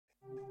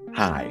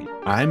Hi,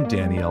 I'm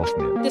Danny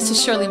Elfman. This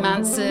is Shirley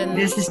Manson.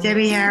 This is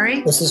Debbie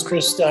Harry. This is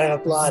Chris Stein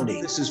of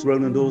Blondie. This is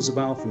Roland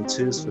Orzabal from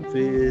Tears for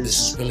Fears.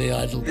 This is Billy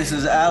Idol. This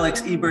is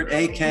Alex Ebert,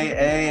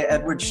 a.k.a.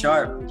 Edward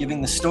Sharp,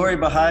 giving the story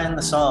behind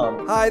the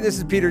song. Hi, this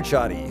is Peter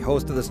Chotty,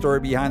 host of The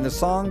Story Behind the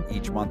Song.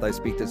 Each month I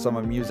speak to some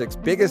of music's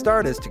biggest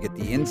artists to get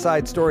the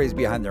inside stories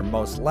behind their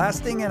most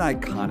lasting and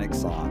iconic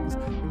songs.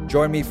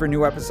 Join me for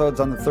new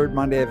episodes on the third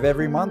Monday of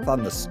every month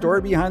on The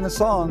Story Behind the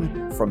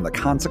Song from the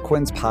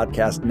Consequence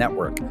Podcast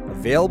Network,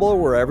 available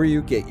wherever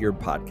you get your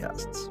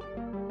podcasts.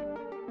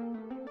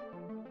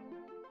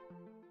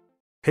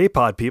 Hey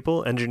pod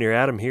people, Engineer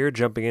Adam here,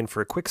 jumping in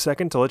for a quick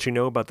second to let you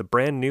know about the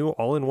brand new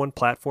all-in-one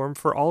platform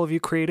for all of you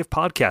creative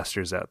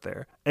podcasters out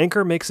there.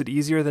 Anchor makes it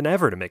easier than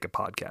ever to make a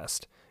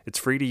podcast. It's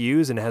free to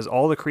use and has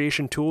all the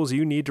creation tools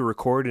you need to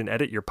record and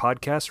edit your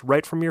podcast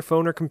right from your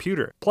phone or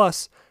computer.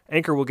 Plus,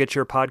 Anchor will get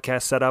your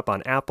podcast set up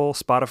on Apple,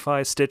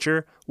 Spotify,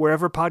 Stitcher,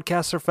 wherever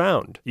podcasts are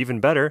found. Even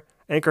better,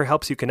 Anchor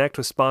helps you connect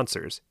with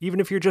sponsors, even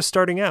if you're just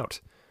starting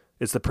out.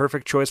 It's the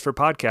perfect choice for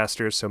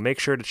podcasters, so make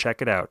sure to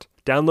check it out.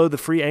 Download the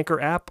free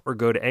Anchor app or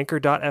go to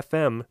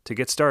anchor.fm to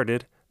get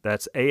started.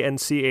 That's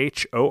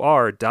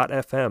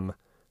ANCHOR.FM.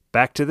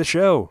 Back to the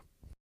show.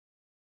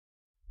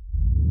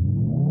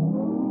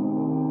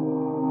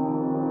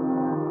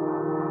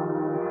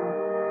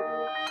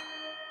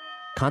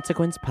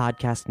 Consequence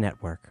Podcast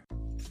Network.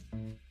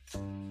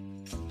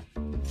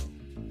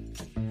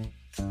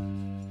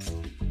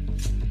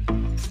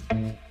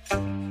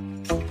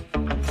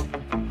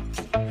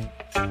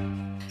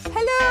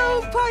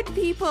 Hello, pod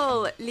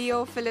people!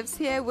 Leo Phillips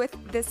here with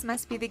This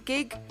Must Be the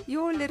Gig,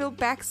 your little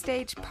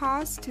backstage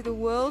pass to the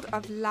world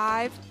of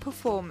live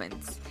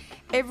performance.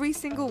 Every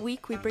single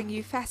week we bring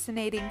you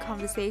fascinating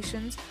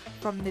conversations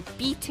from the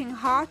beating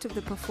heart of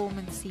the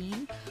performance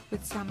scene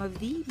with some of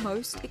the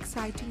most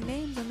exciting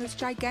names on this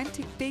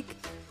gigantic, big,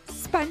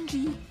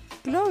 spongy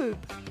globe.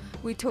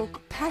 We talk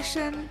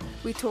passion,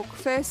 we talk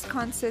first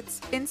concerts,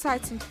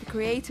 insights into the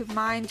creative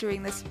mind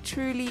during this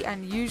truly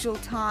unusual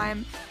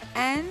time,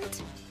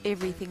 and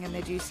everything in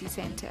the juicy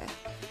center.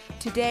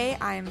 Today,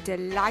 I am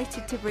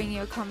delighted to bring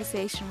you a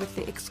conversation with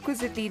the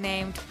exquisitely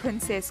named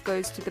Princess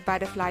Goes to the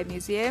Butterfly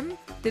Museum.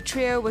 The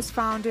trio was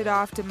founded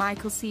after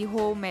Michael C.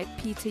 Hall met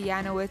Peter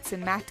Janowitz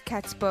and Matt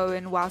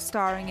Katz-Bowen while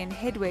starring in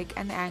Hedwig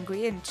and the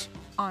Angry Inch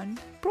on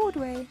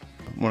Broadway.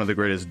 One of the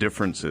greatest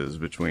differences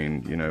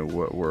between,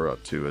 what we're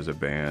up to as a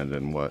band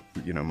and what,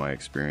 my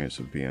experience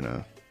of being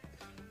a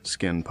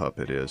skin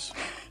puppet is.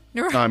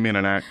 I mean,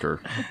 an actor.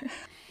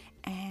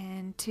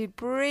 And to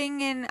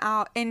bring in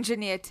our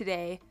engineer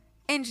today,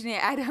 Engineer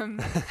Adam.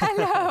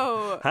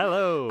 Hello.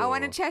 Hello. I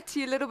want to chat to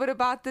you a little bit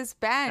about this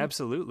band.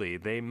 Absolutely.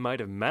 They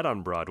might have met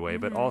on Broadway,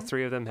 but all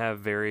three of them have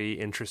very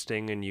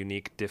interesting and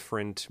unique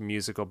different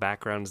musical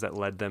backgrounds that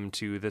led them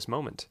to this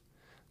moment.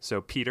 So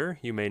Peter,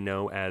 you may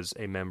know as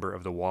a member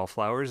of the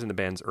Wallflowers in the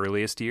band's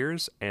earliest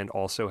years, and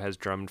also has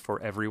drummed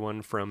for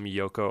everyone from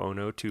Yoko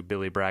Ono to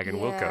Billy Bragg and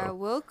Wilco. Yeah,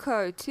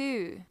 Wilco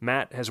too.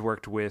 Matt has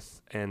worked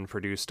with and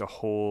produced a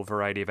whole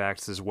variety of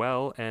acts as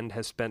well, and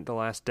has spent the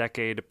last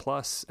decade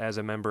plus as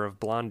a member of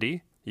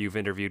Blondie. You've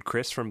interviewed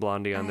Chris from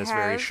Blondie on this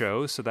very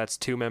show, so that's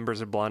two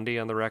members of Blondie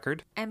on the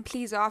record. And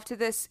please, after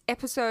this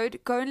episode,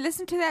 go and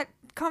listen to that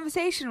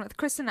conversation with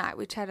Chris and I,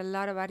 which had a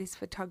lot about his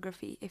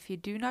photography. If you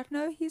do not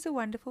know, he's a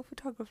wonderful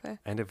photographer.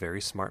 And a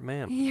very smart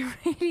man. He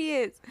really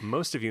is.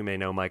 Most of you may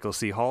know Michael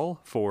C.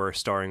 Hall for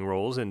starring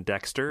roles in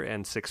Dexter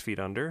and 6 Feet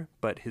Under,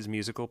 but his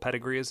musical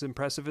pedigree is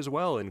impressive as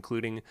well,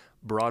 including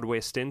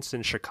Broadway stints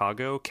in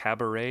Chicago,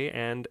 Cabaret,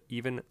 and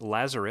even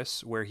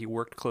Lazarus, where he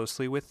worked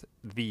closely with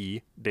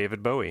the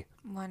David Bowie.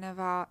 One of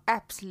our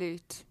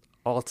absolute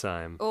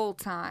all-time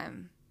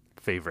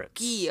favorites.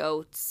 favorites.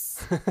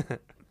 Guillots.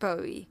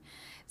 Bowie.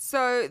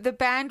 So the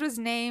band was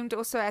named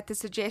also at the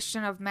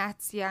suggestion of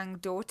Matt's young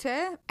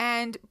daughter,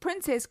 and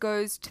Princess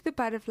Goes to the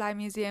Butterfly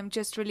Museum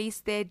just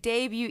released their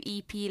debut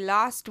EP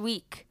last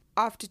week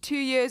after 2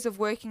 years of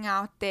working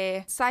out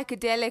their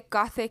psychedelic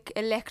gothic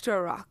electro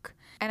rock.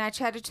 And I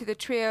chatted to the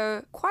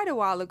trio quite a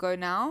while ago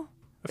now.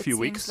 A few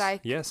weeks,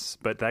 yes,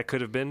 but that could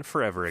have been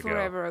forever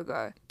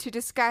ago. To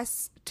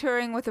discuss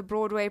touring with a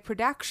Broadway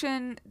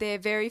production, their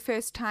very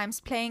first times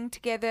playing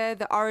together,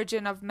 the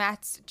origin of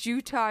Matt's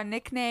Jutar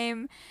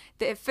nickname,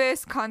 their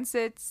first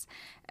concerts.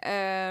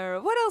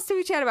 What else do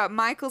we chat about?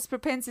 Michael's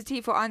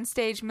propensity for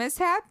onstage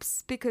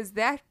mishaps, because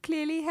that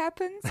clearly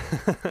happens,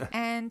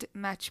 and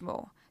much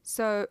more.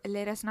 So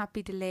let us not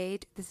be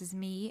delayed. This is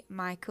me,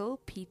 Michael,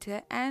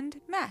 Peter, and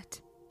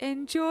Matt.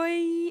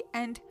 Enjoy,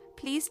 and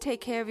please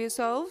take care of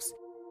yourselves.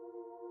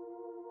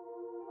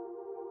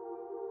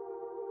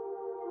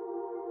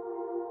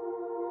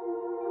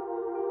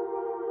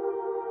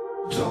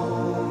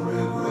 Don't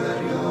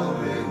regret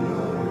your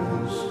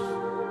ignorance.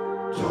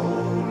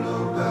 Don't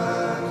look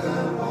back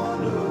and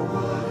wonder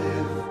what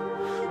if.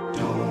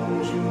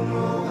 Don't you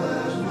know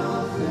there's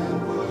nothing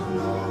worth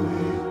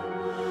knowing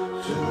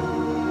to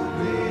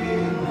be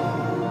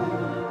known.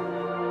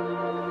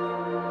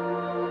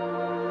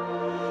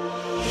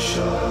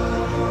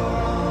 Shut your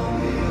on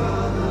the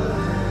other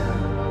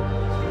hand.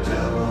 The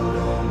devil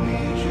don't mean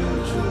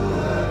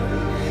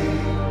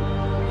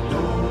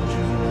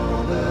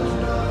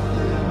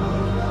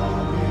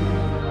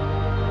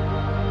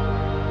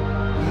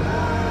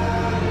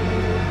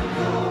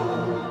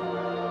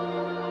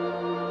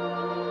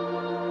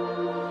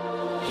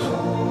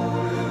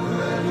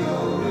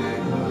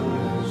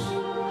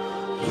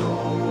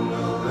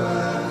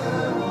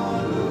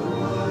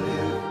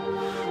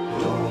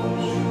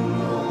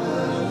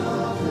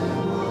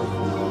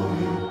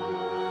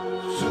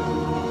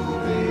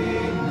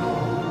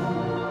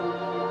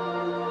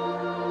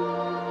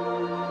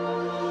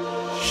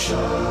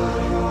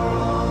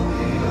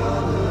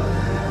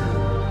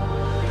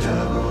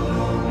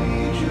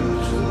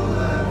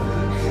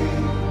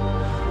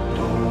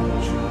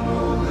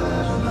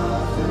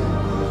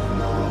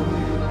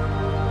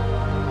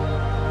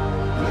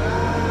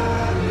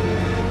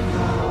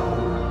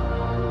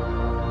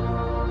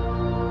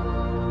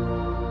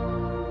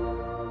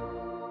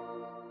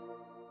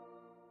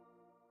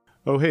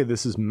Oh, hey,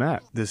 this is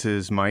Matt. This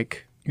is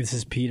Mike. This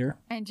is Peter.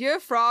 And you're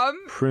from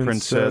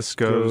Princess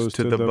Goes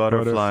to the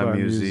Butterfly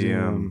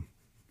Museum.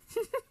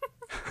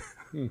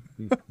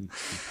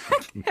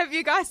 Have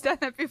you guys done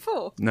that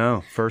before?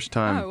 No, first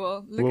time. Oh,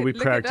 well, We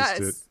look practiced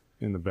at it us.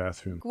 in the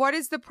bathroom. What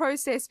is the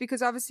process?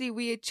 Because obviously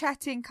we are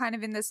chatting kind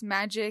of in this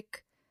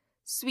magic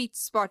sweet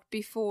spot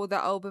before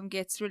the album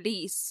gets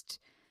released,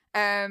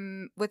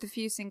 with a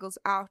few singles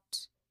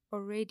out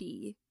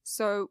already.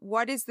 So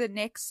what is the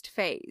next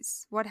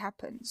phase? What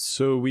happens?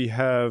 So we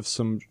have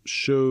some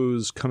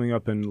shows coming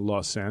up in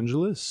Los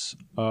Angeles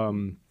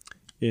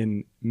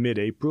in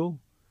mid-April.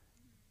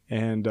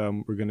 And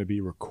we're going to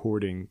be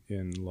recording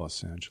in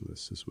Los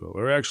Angeles as well.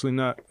 Or actually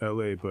not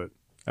LA, but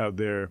out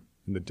there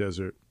in the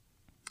desert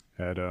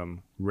at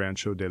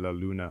Rancho de la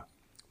Luna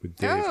with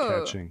Dave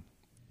Catching.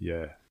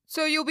 Yeah.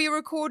 So you'll be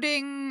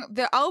recording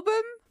the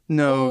album?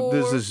 No,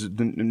 this is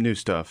new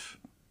stuff.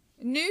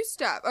 New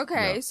stuff.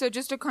 Okay, Yeah. so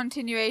just a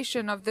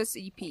continuation of this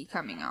EP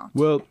coming out.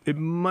 Well, it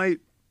might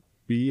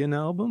be an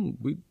album.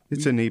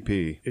 It's an EP.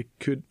 It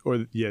could,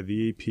 or yeah,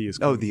 the EP is.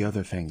 Oh, the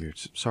other thing.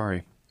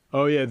 Sorry.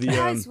 Oh yeah, the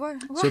Guys,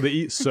 what? So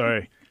the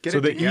sorry. Get so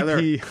it the together.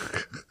 EP.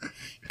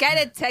 Get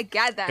it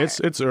together.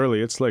 It's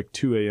early. It's like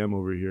 2 a.m.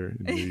 over here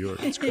in New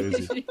York. It's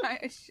crazy.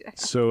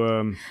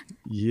 So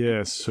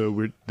yeah.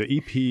 So the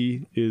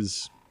EP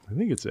is. I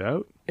think it's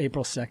out.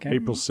 April 2nd.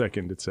 April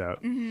 2nd, it's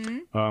out.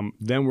 Mm-hmm.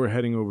 Then we're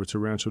heading over to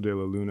Rancho de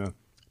la Luna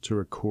to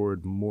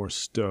record more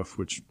stuff,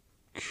 which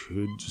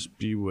could just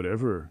be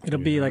whatever. It'll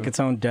be like its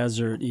own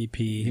desert EP,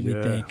 we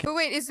think. But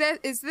wait, is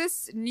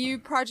this new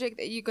project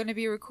that you're going to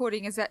be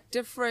recording, is that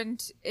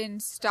different in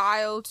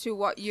style to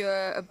what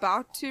you're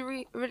about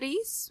to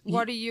release?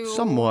 What are you?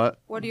 Somewhat.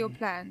 What are your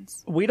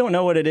plans? We don't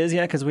know what it is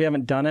yet because we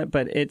haven't done it,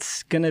 but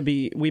it's going to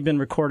be, we've been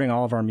recording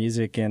all of our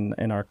music in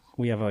our,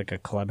 we have like a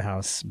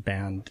clubhouse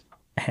band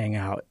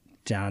hangout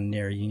down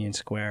near Union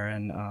Square,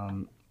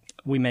 and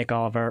we make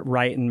all of our,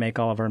 write and make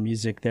all of our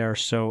music there.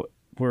 So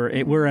we're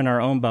in our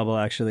own bubble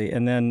actually,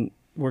 and then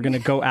we're going to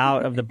go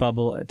out of the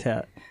bubble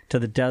to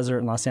the desert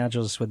in Los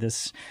Angeles with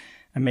this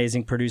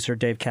amazing producer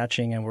Dave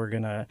Catching, and we're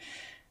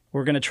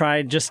gonna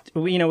try just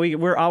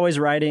we're always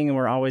writing and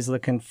we're always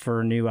looking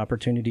for new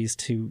opportunities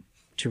to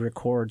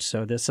record.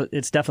 So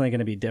it's definitely going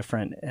to be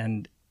different,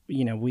 and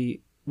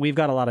we've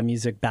got a lot of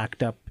music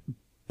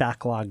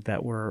backlog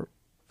that we're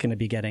going to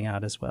be getting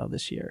out as well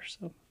this year.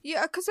 So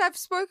Yeah, because I've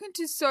spoken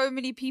to so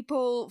many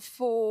people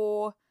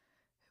for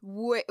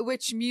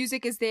which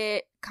music is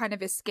their kind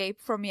of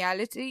escape from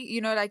reality.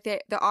 Like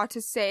the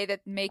artists say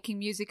that making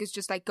music is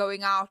just like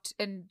going out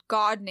and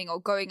gardening or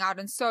going out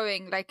and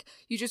sewing. Like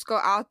you just go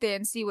out there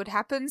and see what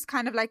happens.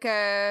 Kind of like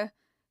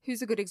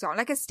who's a good example?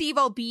 Like a Steve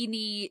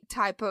Albini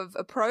type of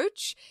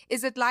approach.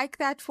 Is it like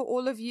that for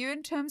all of you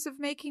in terms of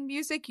making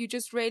music? You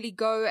just really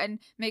go and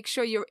make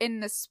sure you're in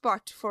the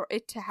spot for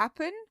it to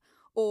happen?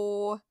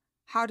 Or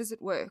how does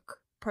it work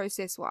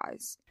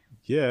process-wise?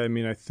 Yeah, I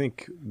mean, I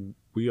think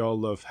we all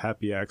love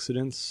happy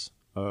accidents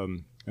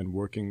and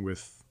working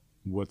with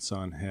what's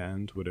on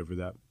hand, whatever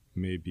that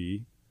may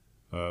be.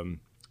 In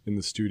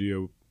the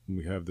studio,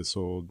 we have this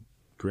old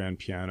grand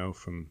piano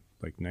from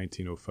like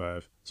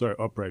 1905. Sorry,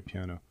 upright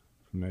piano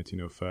from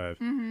 1905.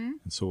 Mm-hmm.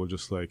 And so we'll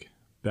just like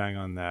bang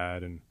on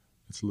that, and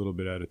it's a little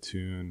bit out of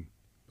tune,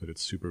 but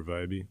it's super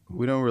vibey.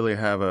 We don't really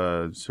have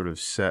a sort of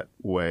set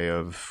way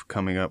of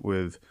coming up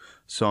with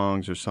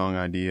songs or song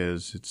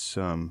ideas. It's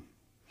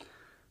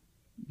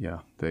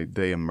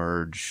they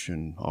emerge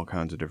in all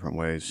kinds of different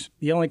ways.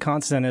 the only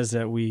constant is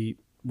that we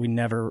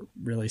never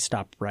really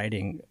stop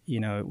writing.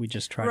 We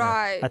just try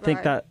to. I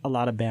think that a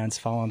lot of bands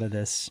fall into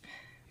this.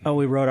 Oh,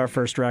 we wrote our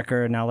first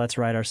record, now let's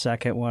write our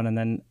second one, and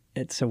then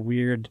it's a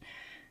weird.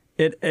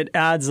 It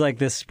adds like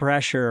this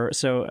pressure.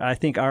 So I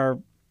think our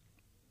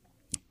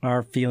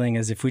feeling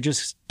is if we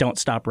just don't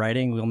stop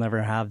writing, we'll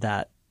never have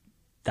that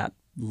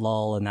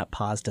lull and that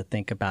pause to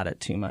think about it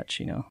too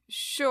much.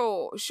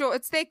 Sure.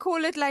 They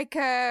call it like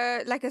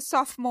a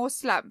sophomore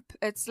slump.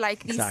 It's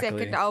like the Exactly.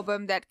 second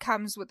album that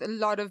comes with a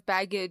lot of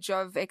baggage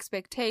of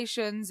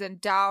expectations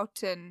and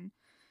doubt and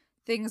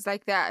things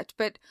like that.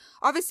 But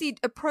obviously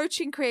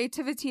approaching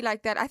creativity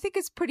like that, I think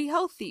is pretty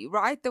healthy,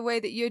 right? The way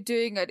that you're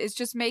doing it is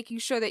just making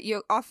sure that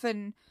you're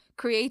often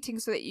creating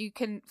so that you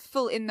can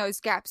fill in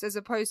those gaps, as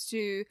opposed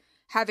to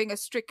having a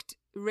strict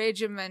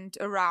regiment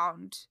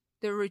around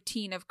the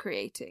routine of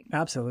creating.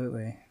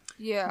 Absolutely.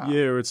 Yeah.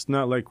 Yeah, or it's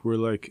not like we're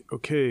like,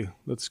 okay,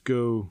 let's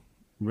go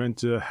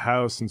rent a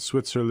house in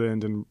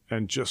Switzerland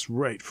and just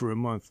write for a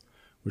month,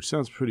 which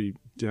sounds pretty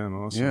damn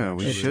awesome. Yeah,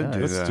 we actually. should do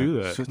Let's that.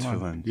 do that.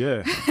 Switzerland.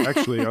 Yeah,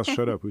 actually, I'll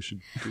shut up. We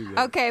should do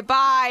that. Okay,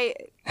 bye.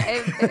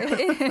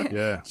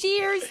 Yeah.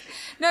 Cheers.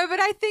 No, but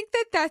I think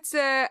that's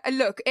a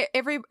look.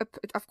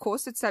 Of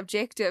course, it's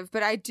subjective,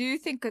 but I do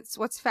think it's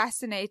what's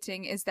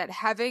fascinating is that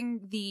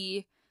having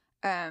the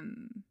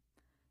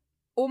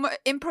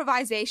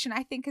improvisation,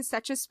 I think, is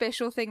such a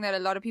special thing that a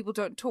lot of people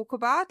don't talk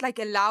about. Like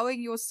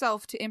allowing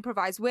yourself to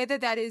improvise, whether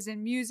that is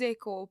in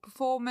music or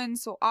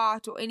performance or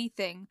art or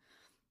anything.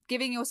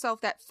 Giving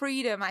yourself that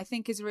freedom, I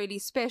think, is really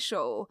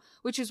special,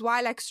 which is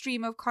why like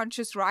stream of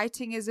conscious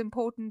writing is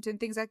important and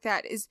things like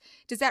that.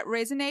 Does that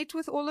resonate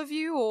with all of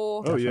you?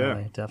 Or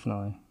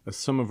Definitely.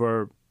 Some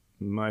of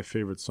my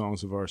favorite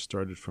songs of ours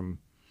started from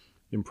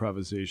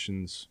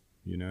improvisations.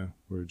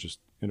 We're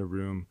just in a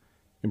room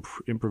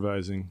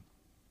improvising,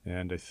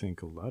 and I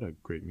think a lot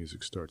of great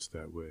music starts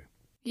that way.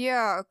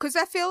 Yeah, because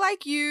I feel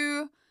like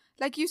you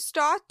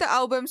start the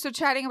album, so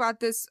chatting about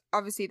this,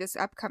 obviously this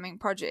upcoming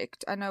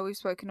project. I know we've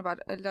spoken about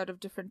a lot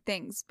of different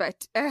things,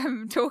 but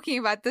talking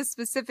about this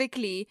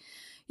specifically,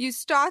 you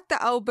start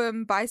the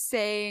album by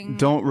saying...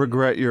 Don't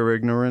regret your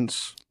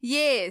ignorance.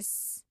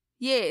 Yes.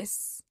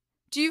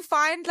 Do you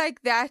find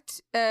like that,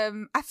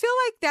 I feel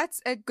like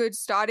that's a good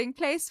starting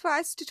place for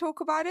us to talk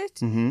about it.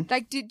 Mm-hmm.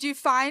 Like, did you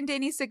find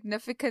any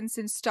significance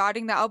in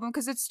starting the album?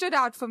 Because it stood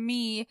out for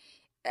me,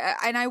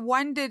 and I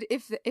wondered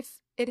if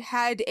it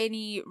had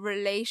any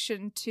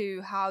relation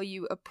to how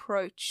you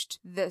approached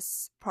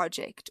this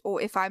project,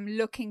 or if I'm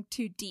looking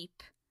too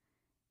deep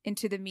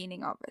into the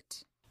meaning of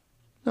it.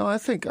 No, I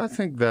think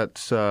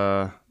that's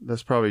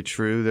probably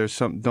true. There's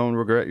some. Don't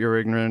regret your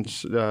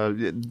ignorance. Don't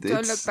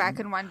look back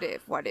and wonder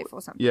what if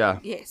or something. Yeah.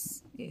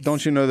 Yes.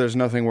 Don't you know there's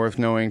nothing worth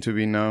knowing to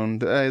be known?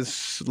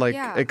 It's like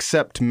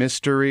accept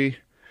mystery.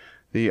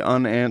 The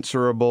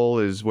unanswerable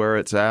is where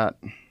it's at.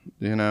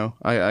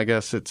 I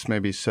guess it's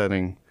maybe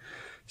setting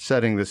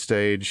the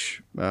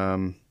stage.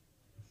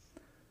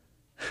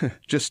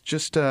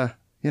 Just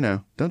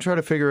don't try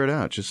to figure it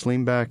out. Just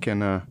lean back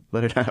and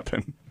let it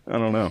happen. I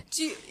don't know.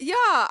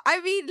 I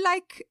mean,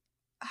 like,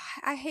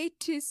 I hate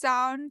to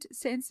sound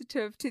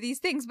sensitive to these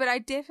things, but I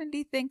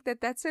definitely think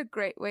that that's a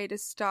great way to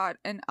start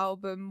an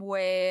album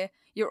where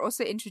you're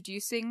also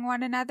introducing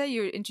one another.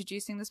 You're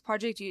introducing this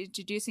project. You're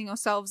introducing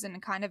yourselves in a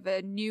kind of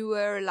a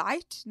newer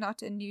light,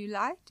 not a new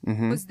light.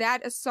 Mm-hmm. Was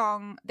that a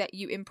song that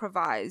you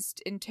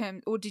improvised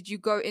or did you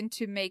go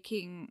into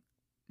making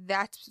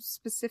that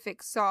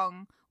specific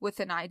song with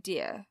an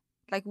idea?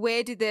 Like,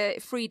 where did the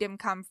freedom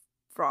come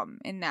from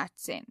in that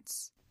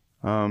sense?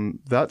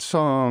 That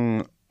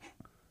song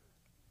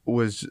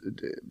was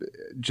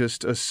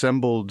just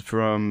assembled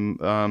from,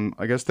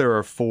 I guess there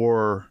are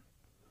 4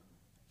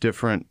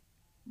 different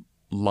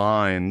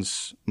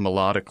lines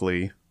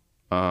melodically.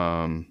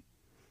 I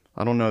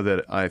don't know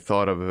that I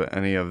thought of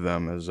any of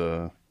them as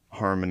a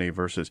harmony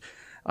versus...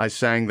 I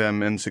sang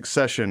them in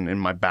succession in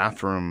my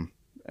bathroom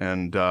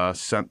and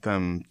sent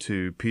them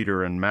to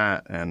Peter and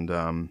Matt,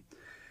 and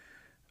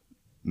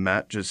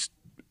Matt just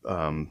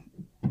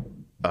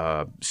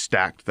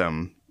stacked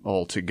them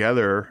all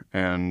together,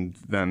 and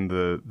then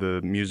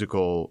the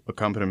musical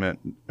accompaniment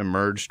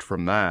emerged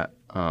from that.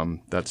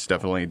 That's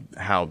definitely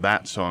how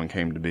that song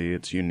came to be.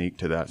 It's unique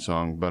to that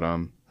song. But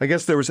I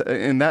guess there was,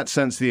 in that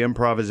sense, the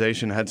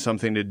improvisation had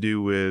something to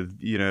do with,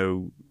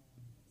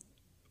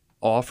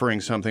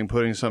 offering something,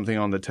 putting something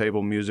on the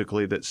table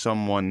musically that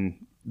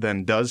someone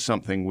then does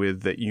something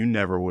with that you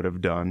never would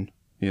have done,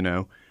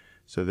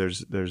 So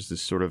there's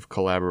this sort of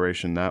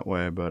collaboration that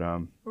way. But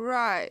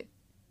right.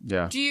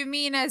 Yeah. Do you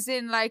mean as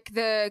in like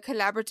the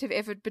collaborative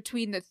effort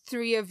between the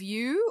 3 of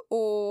you,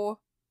 or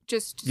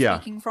just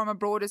speaking from a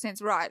broader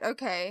sense? Right.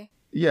 Okay.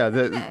 Yeah.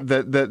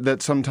 That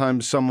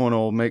sometimes someone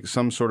will make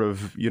some sort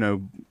of,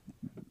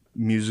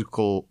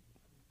 musical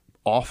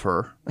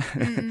offer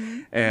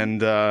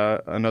and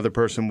another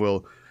person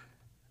will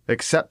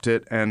accept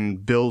it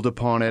and build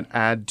upon it,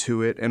 add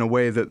to it in a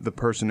way that the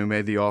person who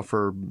made the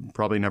offer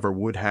probably never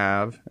would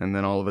have. And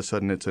then all of a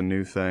sudden it's a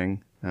new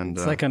thing. And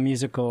it's like a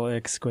musical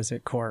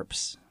Exquisite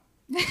Corpse.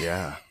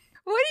 Yeah.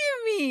 What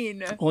do you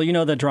mean?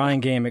 Well, the drawing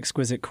game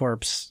Exquisite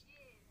Corpse,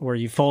 where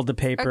you fold the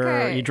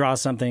paper, you draw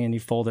something and you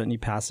fold it and you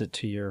pass it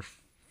to your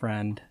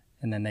friend,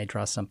 and then they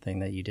draw something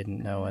that you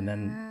didn't know, and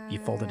then you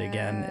fold it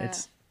again.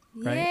 It's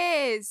right.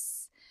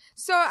 Yes.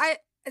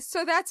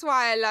 So that's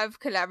why I love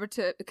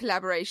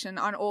collaboration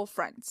on all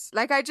fronts.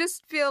 Like, I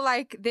just feel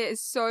like there is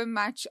so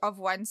much of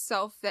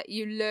oneself that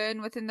you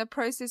learn within the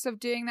process of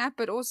doing that,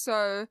 but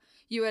also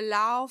you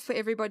allow for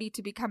everybody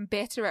to become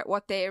better at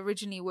what they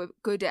originally were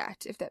good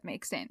at, if that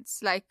makes sense.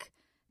 Like,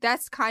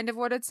 that's kind of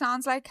what it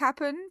sounds like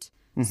happened.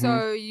 Mm-hmm.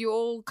 So you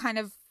all kind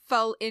of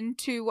fell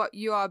into what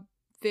you are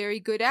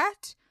very good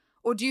at?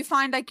 Or do you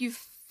find like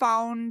you've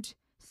found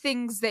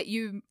things that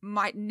you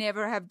might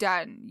never have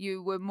done?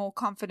 You were more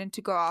confident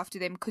to go after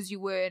them because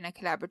you were in a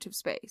collaborative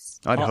space?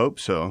 I'd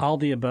hope so. All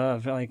the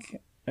above. Like,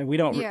 we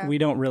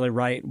don't really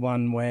write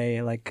one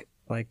way. Like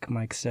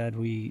Mike said,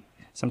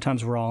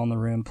 sometimes we're all in the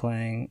room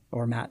playing,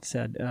 or Matt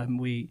said,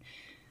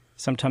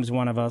 sometimes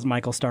one of us,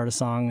 Michael, start a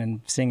song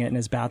and sing it in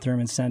his bathroom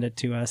and send it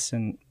to us,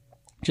 and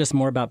just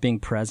more about being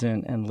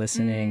present and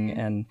listening.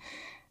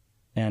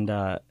 And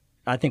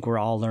I think we're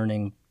all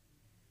learning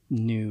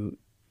new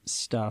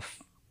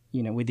stuff.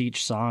 You know, with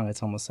each song,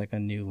 it's almost like a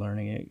new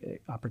learning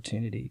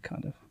opportunity,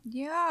 kind of.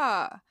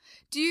 Yeah.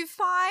 Do you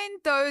find,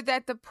 though,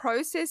 that the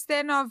process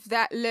then of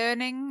that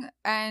learning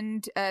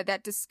and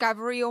that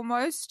discovery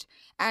almost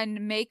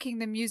and making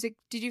the music,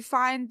 did you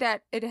find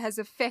that it has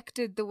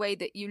affected the way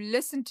that you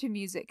listen to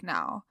music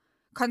now?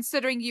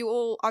 Considering you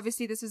all,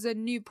 obviously, this is a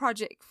new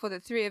project for the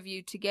three of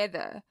you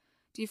together.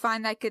 Do you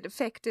find like it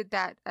affected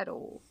that at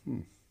all?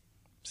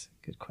 It's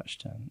a good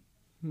question.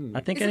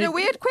 I think Is it a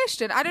weird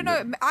question? I don't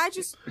know.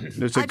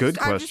 It's a good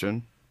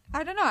question.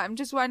 I don't know. I'm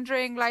just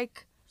wondering,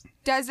 like,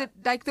 does it,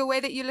 like, the way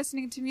that you're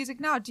listening to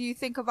music now, do you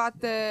think about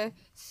the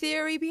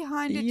theory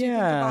behind it? Do you think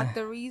about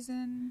the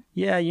reason?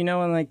 Yeah, you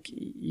know, and like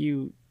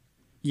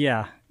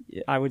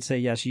I would say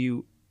yes.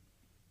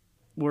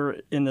 We're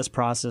in this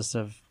process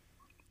of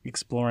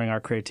exploring our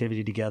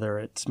creativity together.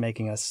 It's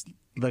making us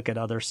look at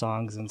other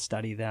songs and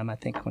study them. I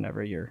think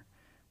whenever you're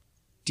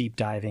deep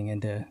diving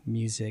into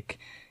music,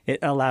 it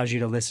allows you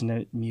to listen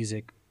to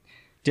music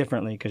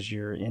differently because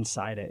you're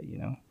inside it, you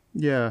know?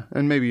 Yeah,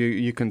 and maybe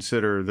you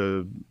consider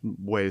the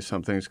way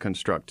something's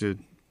constructed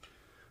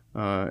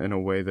in a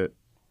way that,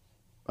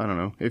 I don't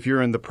know, if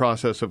you're in the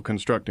process of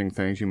constructing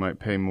things, you might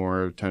pay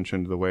more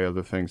attention to the way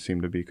other things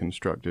seem to be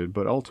constructed.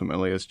 But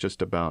ultimately, it's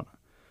just about,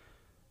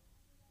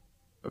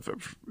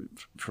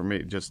 for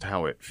me, just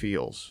how it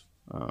feels.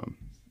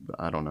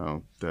 I don't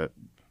know, that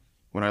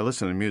when I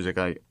listen to music,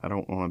 I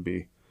don't want to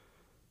be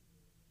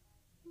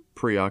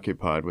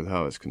preoccupied with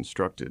how it's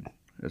constructed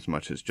as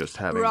much as just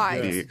having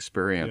the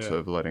experience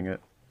of letting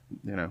it,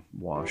 you know,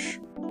 wash.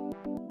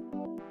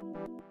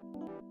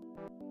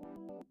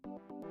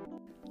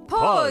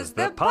 Pause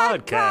the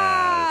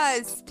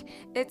podcast!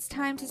 It's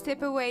time to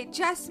step away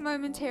just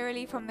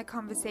momentarily from the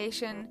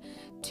conversation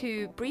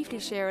to briefly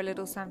share a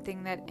little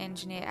something that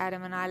engineer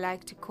Adam and I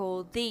like to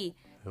call the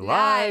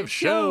live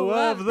show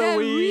of the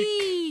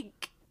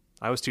week.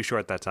 I was too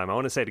short that time. I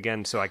want to say it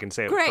again so I can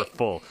say it for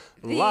full.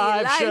 The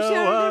live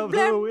show of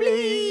the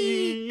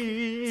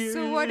week.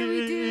 So what do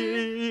we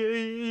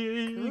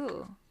do?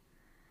 Cool.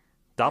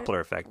 Doppler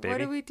effect, baby.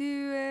 What do we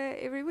do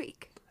every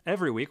week?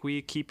 Every week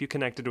we keep you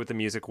connected with the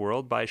music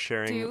world by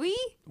sharing Do we?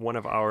 one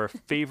of our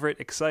favorite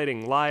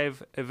exciting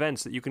live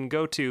events that you can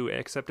go to,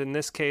 except in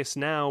this case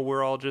now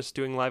we're all just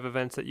doing live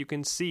events that you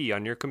can see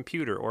on your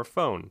computer or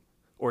phone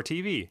or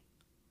TV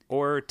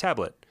or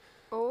tablet.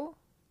 Oh.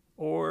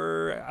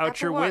 Or out Apple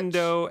your Watch.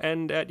 window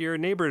and at your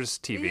neighbor's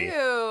TV.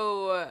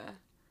 Ew.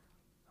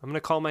 I'm going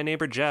to call my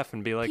neighbor Jeff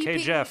and be like, hey,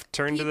 Peeping- Jeff,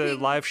 turn to the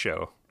peeping- live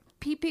show.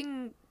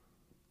 Peeping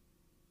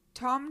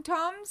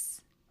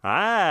tom-toms?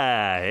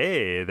 Ah,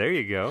 hey, there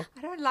you go.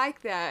 I don't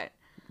like that.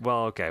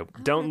 Well, okay. I'm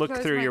Don't gonna look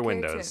close through my your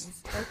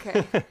curtains. windows.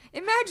 Okay.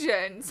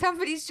 Imagine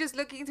somebody's just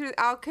looking through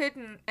our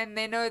curtain and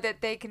they know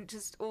that they can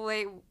just, all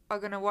they are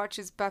going to watch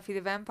is Buffy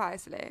the Vampire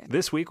Slayer.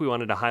 This week, we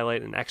wanted to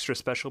highlight an extra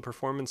special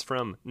performance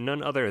from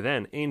none other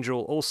than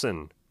Angel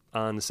Olsen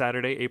on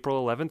Saturday,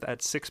 April 11th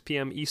at 6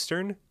 p.m.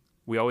 Eastern.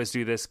 We always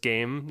do this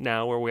game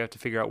now where we have to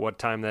figure out what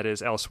time that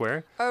is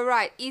elsewhere. Oh,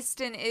 right.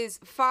 Eastern is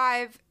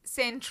 5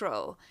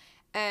 Central.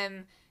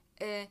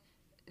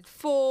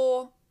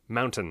 4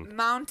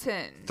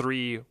 Mountain.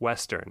 3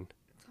 Western.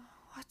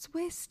 What's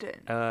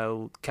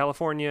Western?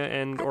 California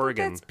and I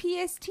Oregon. thought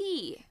that's PST.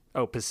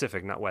 Oh,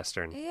 Pacific, not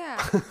Western. Yeah.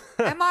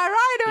 Am I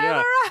right or am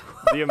I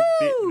right?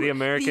 The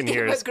American the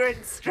here is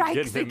immigrant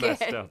strikes getting it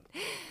messed again. up.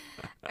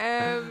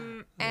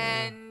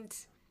 And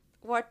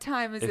what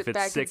time is If it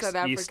back it's 6 in South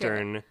Africa?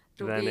 Eastern,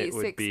 It'll then be it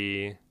would 6.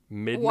 be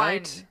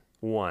midnight.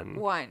 1.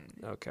 1.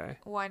 Okay.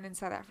 1 in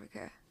South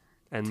Africa.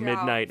 And To our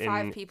midnight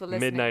 5 people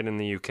listening. midnight in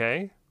the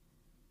UK.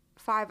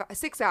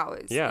 6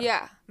 hours.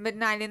 Yeah.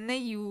 Midnight in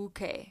the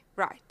UK.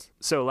 Right.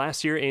 So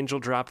last year, Angel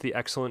dropped the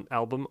excellent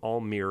album All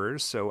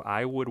Mirrors, so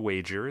I would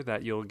wager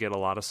that you'll get a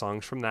lot of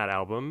songs from that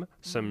album,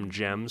 some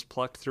gems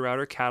plucked throughout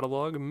her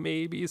catalog,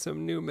 maybe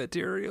some new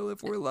material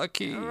if we're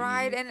lucky.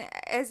 Right, and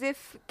as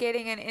if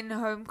getting an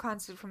in-home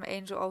concert from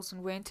Angel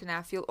Olsen weren't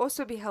enough, you'll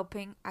also be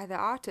helping other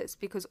artists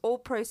because all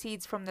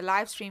proceeds from the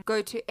live stream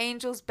go to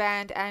Angel's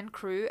band and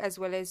crew as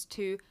well as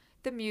to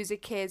the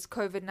Music Cares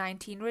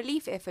COVID-19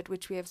 relief effort,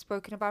 which we have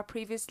spoken about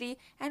previously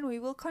and we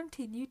will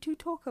continue to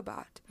talk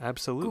about.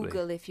 Absolutely.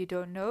 Google if you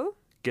don't know.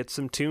 Get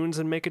some tunes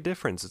and make a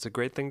difference. It's a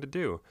great thing to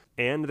do.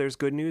 And there's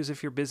good news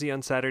if you're busy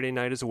on Saturday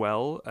night as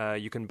well.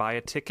 You can buy a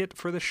ticket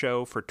for the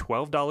show for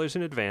 $12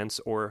 in advance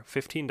or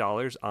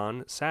 $15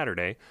 on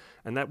Saturday,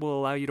 and that will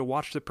allow you to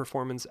watch the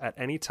performance at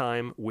any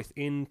time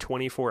within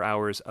 24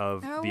 hours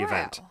of the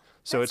event.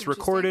 So That's it's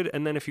recorded,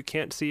 and then if you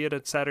can't see it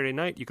at Saturday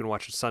night, you can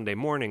watch it Sunday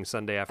morning,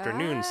 Sunday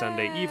afternoon,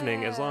 Sunday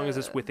evening, as long as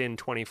it's within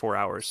 24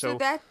 hours. So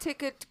that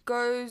ticket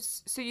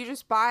goes, so you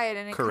just buy it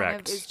and it kind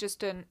of is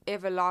just an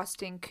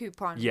everlasting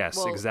coupon. Yes,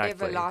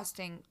 exactly.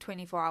 Everlasting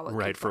 24-hour coupon.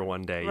 Right, for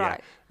one day, Right.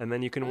 yeah. And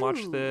then you can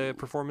watch the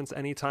performance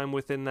anytime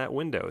within that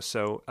window.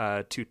 So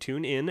to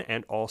tune in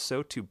and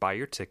also to buy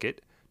your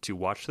ticket to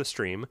watch the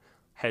stream,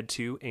 head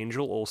to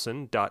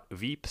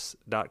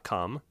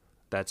angelolsen.veeps.com.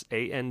 That's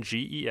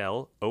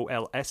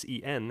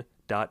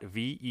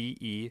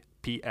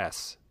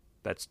ANGELOLSEN.VEEPS.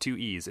 That's 2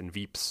 E's in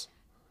Veeps.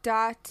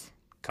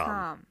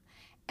 .com.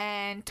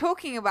 And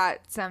talking about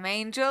some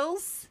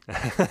angels,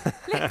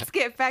 let's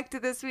get back to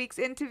this week's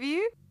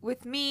interview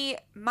with me,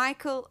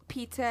 Michael,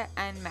 Peter,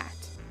 and Matt.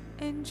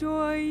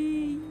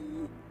 Enjoy!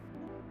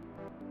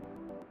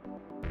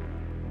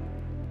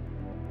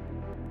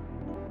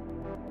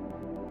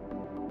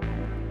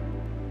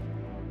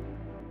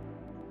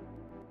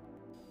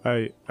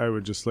 I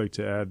would just like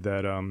to add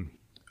that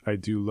I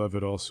do love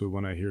it also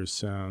when I hear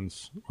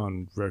sounds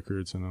on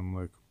records and I'm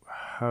like,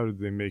 how did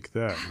they make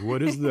that?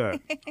 What is that?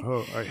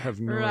 Oh, I have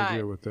no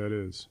idea what that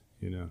is,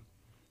 you know.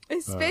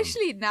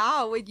 Especially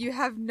now when you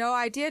have no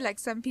idea, like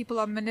some people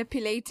are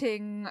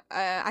manipulating.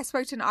 I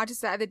spoke to an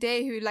artist the other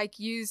day who like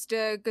used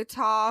a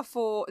guitar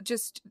for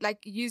just like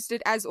used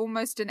it as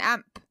almost an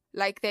amp.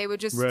 Like they were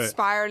just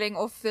spiraling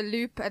off the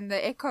loop and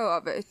the echo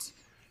of it.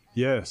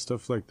 Yeah,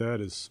 stuff like that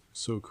is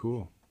so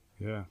cool.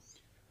 Yeah.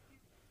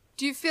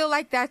 Do you feel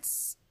like that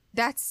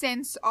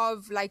sense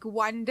of like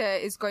wonder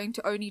is going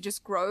to only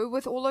just grow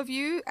with all of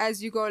you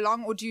as you go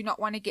along, or do you not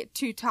want to get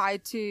too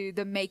tied to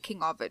the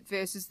making of it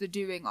versus the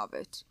doing of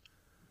it?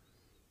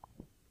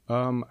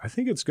 I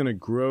think it's going to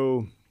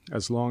grow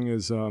as long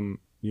as,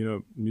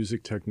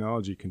 music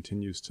technology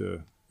continues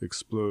to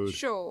explode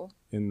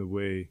in the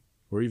way,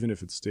 or even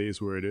if it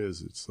stays where it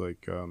is, it's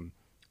like,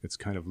 it's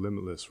kind of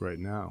limitless right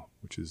now,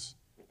 which is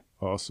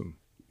awesome,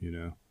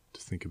 to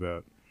think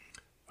about.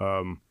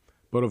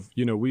 But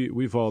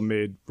we've all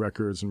made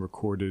records and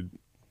recorded,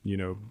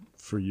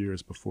 for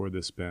years before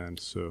this band.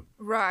 So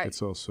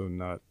it's also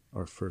not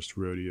our first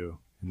rodeo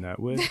in that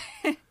way.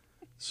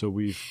 So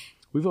we've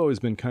always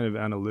been kind of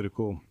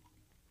analytical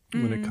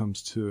when it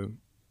comes to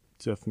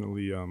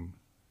definitely the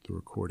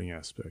recording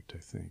aspect, I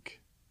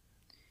think.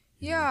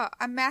 Yeah,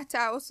 Matt,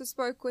 I also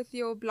spoke with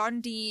your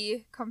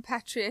Blondie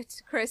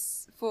compatriot,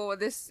 Chris, for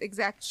this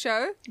exact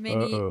show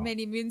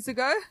many moons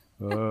ago.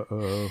 What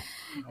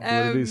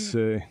did he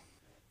say?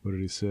 What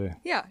did he say?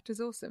 Yeah, it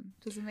was awesome.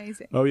 It was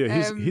amazing. Oh,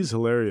 yeah, he's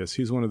hilarious.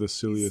 He's one of the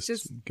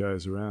silliest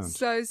guys around.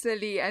 So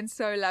silly and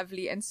so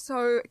lovely and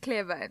so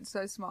clever and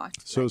so smart.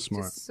 So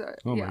smart.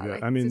 Oh, my God.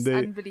 Like, I mean,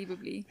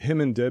 unbelievably. Him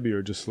and Debbie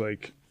are just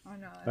like, I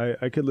know.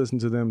 I could listen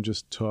to them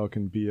just talk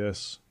and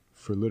BS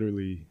for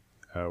literally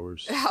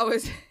hours.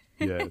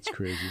 Yeah, it's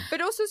crazy. But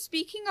also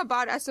speaking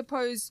about, I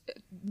suppose,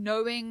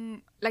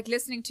 knowing, like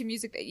listening to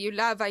music that you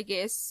love, I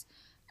guess,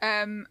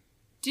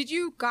 did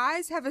you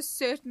guys have a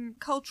certain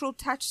cultural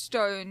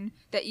touchstone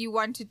that you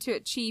wanted to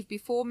achieve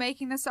before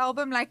making this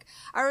album? Like,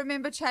 I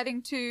remember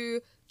chatting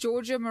to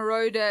Giorgio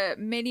Moroder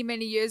many,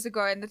 many years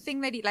ago, and the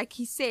thing that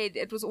he said,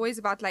 it was always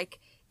about, like,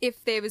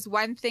 if there was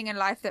one thing in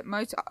life that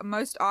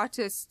most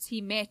artists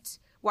he met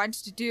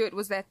wanted to do, it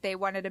was that they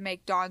wanted to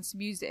make dance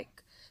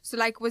music. So,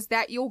 like, was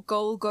that your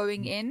goal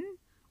going in?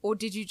 Or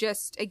did you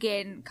just,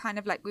 again, kind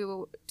of like we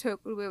were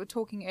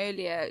talking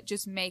earlier,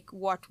 just make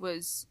what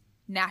was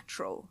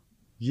natural?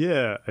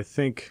 Yeah, I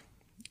think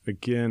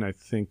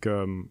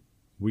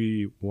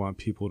we want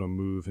people to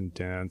move and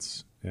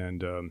dance.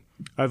 And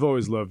I've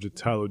always loved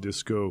Italo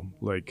disco,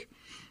 like,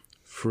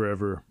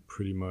 forever,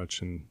 pretty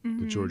much, and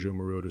the Giorgio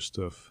Moroder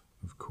stuff,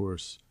 of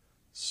course.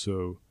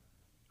 So,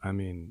 I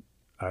mean,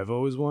 I've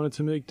always wanted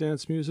to make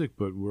dance music,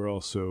 but we're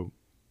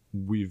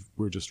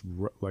just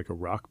like a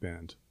rock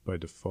band by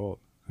default.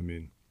 I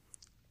mean,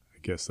 I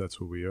guess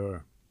that's what we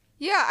are.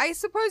 Yeah, I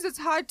suppose it's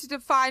hard to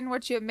define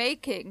what you're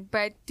making,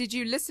 but did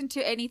you listen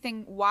to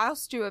anything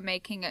whilst you were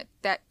making it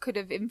that could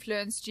have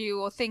influenced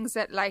you, or things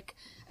that like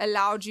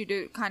allowed you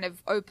to kind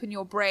of open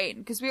your brain?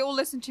 Because we all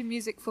listen to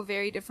music for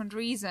very different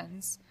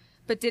reasons,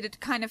 but did it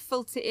kind of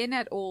filter in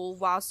at all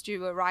whilst you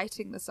were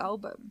writing this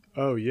album?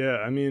 Oh yeah,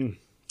 I mean,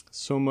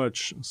 so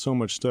much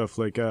stuff.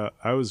 Like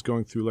I was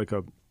going through like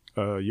a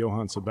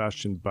Johann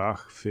Sebastian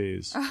Bach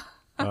phase.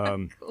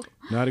 Cool.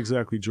 Not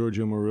exactly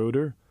Giorgio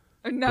Moroder.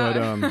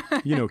 No.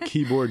 But,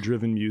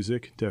 keyboard-driven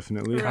music,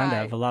 definitely. Kind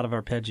of. A lot of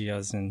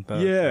arpeggios in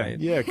both, Yeah, right?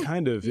 yeah,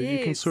 kind of. Yes.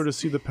 You can sort of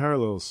see the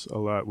parallels a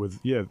lot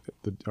with, the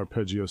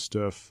arpeggio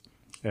stuff.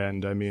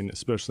 And, I mean,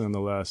 especially on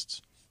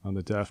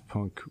the Daft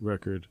Punk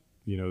record,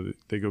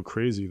 they go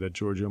crazy. That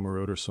Giorgio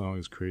Moroder song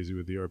is crazy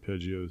with the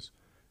arpeggios.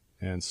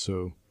 And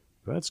so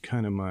that's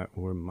kind of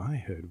where my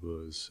head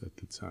was at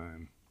the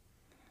time.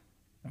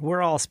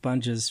 We're all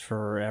sponges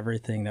for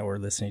everything that we're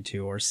listening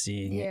to or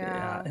seeing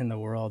in the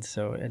world,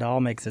 so it all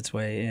makes its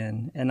way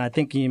in. And I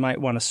think you might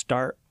want to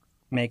start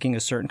making a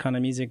certain kind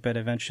of music, but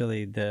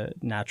eventually the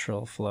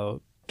natural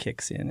flow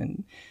kicks in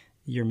and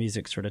your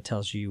music sort of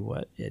tells you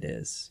what it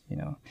is,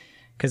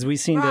 Because we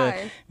seem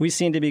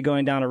to be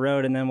going down a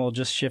road and then we'll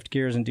just shift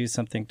gears and do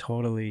something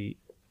totally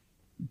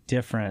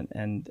different.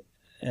 And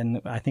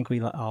I think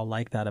we all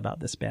like that about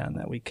this band,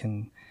 that we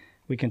can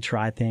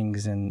try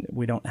things and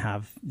we don't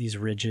have these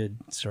rigid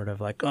sort of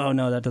like, oh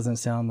no, that doesn't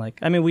sound like,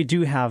 I mean, we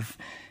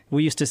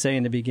used to say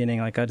in the beginning,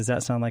 like, oh, does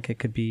that sound like it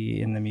could be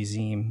in the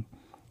museum?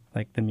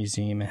 Like the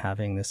museum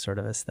having this sort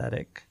of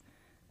aesthetic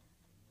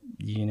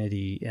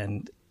unity,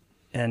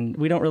 and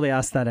we don't really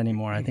ask that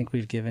anymore. I think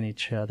we've given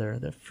each other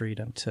the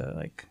freedom to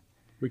like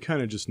We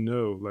kind of just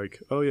know,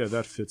 like, oh yeah,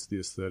 that fits the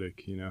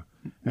aesthetic, you know.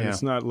 And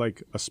it's not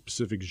like a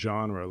specific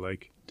genre,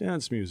 like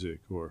dance music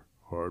or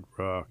hard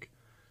rock,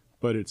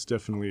 but it's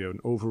definitely an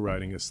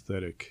overriding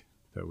aesthetic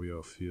that we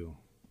all feel.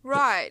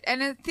 Right.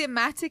 And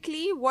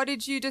thematically, what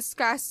did you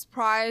discuss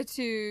prior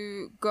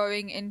to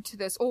going into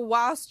this, or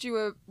whilst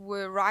you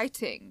were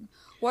writing?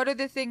 What are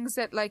the things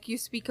that, like, you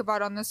speak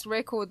about on this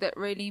record that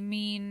really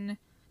mean,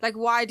 like,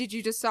 why did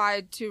you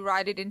decide to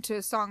write it into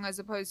a song as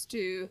opposed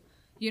to,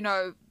 you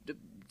know,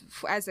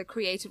 as a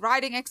creative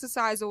writing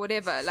exercise or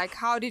whatever? Like,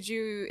 how did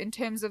you, in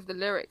terms of the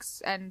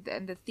lyrics and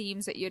the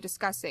themes that you're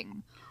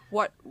discussing,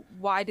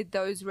 why did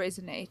those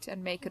resonate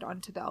and make it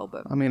onto the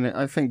album? I mean,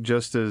 I think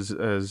just as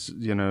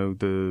you know,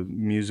 the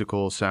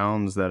musical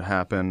sounds that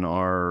happen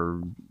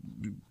are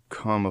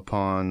come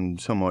upon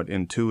somewhat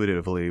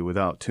intuitively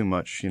without too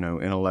much, you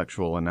know,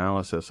 intellectual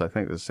analysis. I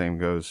think the same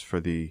goes for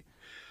the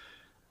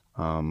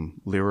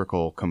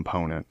lyrical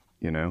component.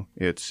 You know,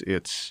 it's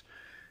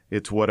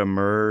what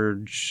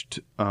emerged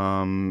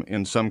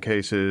in some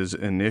cases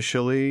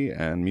initially,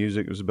 and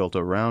music was built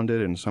around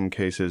it. In some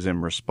cases,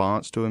 in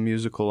response to a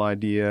musical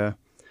idea.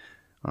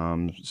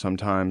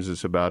 Sometimes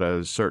it's about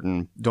a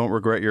certain "don't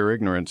regret your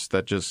ignorance"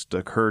 that just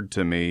occurred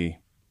to me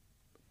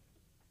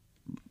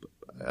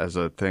as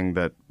a thing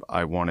that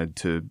I wanted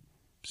to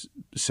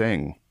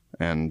sing,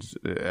 and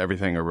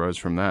everything arose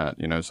from that.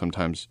 You know,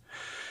 sometimes,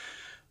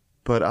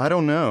 but I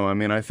don't know. I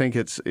mean, I think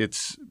it's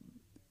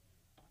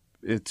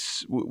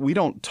we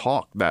don't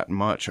talk that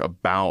much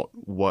about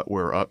what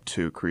we're up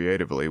to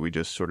creatively. We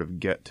just sort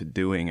of get to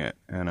doing it,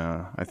 and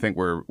I think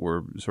we're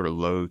sort of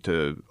loath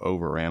to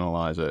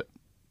overanalyze it.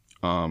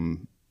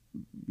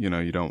 You know,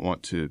 you don't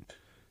want to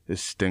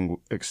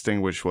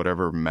extinguish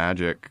whatever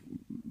magic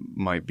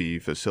might be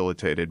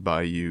facilitated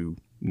by you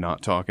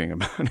not talking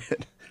about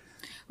it.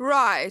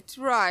 Right.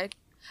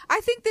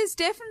 I think there's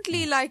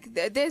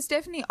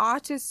definitely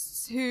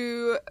artists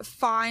who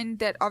find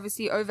that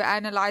obviously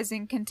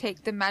overanalyzing can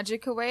take the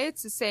magic away.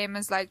 It's the same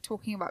as like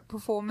talking about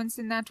performance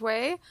in that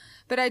way.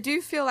 But I do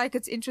feel like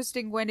it's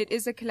interesting when it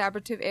is a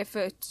collaborative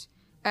effort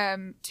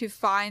to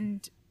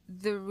find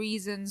the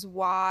reasons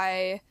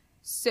why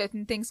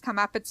certain things come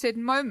up at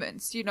certain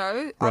moments, you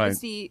know.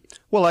 Obviously,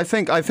 well, I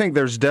think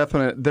there's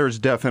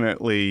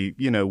definitely,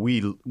 you know,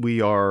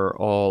 we are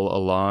all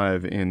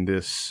alive in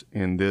this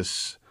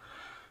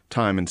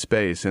time and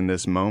space, in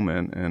this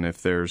moment, and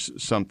if there's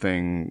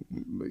something,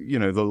 you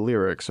know, the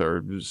lyrics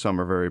are,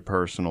 some are very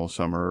personal,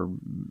 some are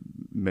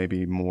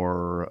maybe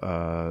more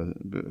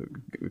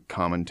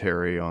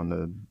commentary on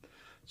the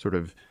sort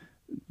of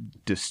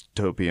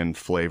dystopian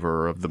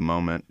flavor of the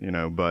moment, you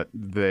know, but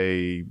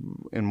they,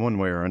 in one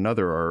way or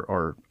another,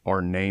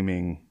 are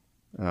naming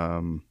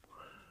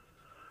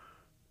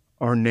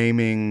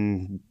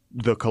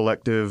the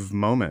collective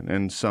moment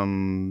in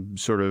some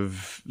sort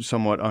of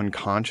somewhat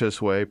unconscious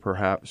way,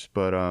 perhaps.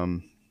 But I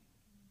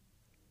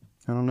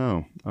don't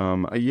know.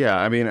 Yeah,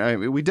 I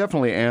mean, we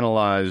definitely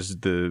analyze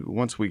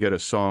once we get a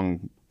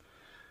song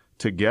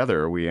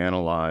together, we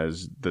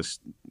analyze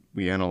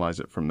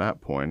it from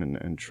that point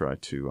and try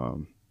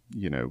to,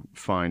 you know,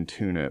 fine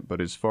tune it.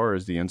 But as far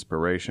as the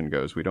inspiration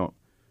goes, we don't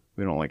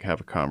like have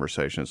a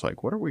conversation. It's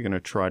like, what are we going to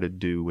try to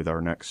do with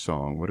our next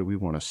song? What do we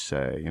want to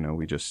say? You know,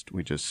 we don't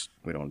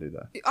do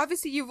that.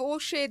 Obviously, you've all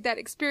shared that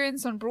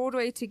experience on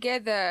Broadway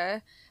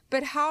together,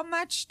 but how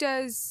much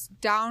does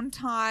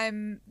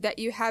downtime that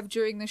you have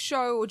during the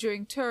show or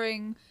during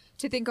touring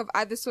to think of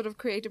other sort of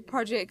creative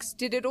projects,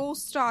 did it all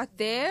start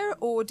there,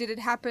 or did it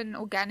happen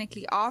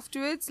organically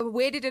afterwards? Or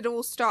where did it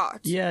all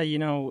start? Yeah, you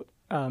know,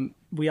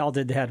 we all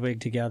did the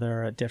Hedwig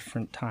together at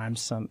different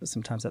times,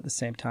 sometimes at the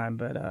same time,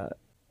 but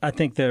I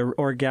think the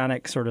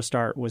organic sort of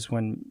start was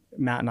when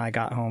Matt and I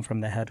got home from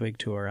the Hedwig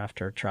tour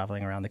after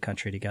traveling around the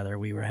country together.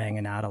 We were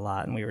hanging out a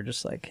lot, and we were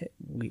just like,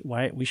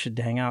 hey, we should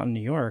hang out in New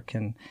York.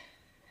 And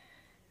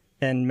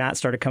Matt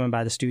started coming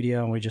by the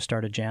studio, and we just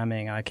started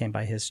jamming. I came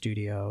by his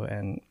studio,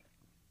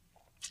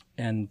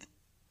 and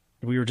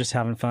we were just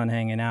having fun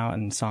hanging out,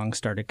 and songs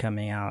started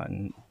coming out,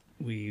 and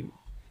we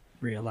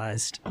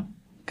realized,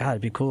 God,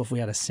 it'd be cool if we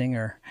had a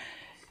singer.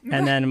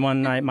 And then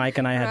one night, Mike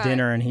and I had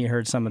dinner, and he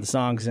heard some of the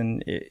songs,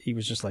 and he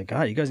was just like,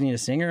 God, you guys need a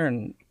singer?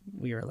 And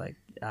we were like,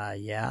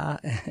 yeah.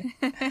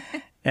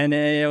 And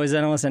it was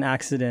almost an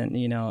accident,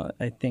 you know.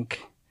 I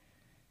think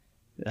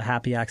a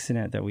happy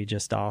accident that we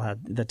just all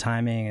had the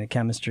timing and the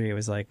chemistry. It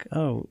was like,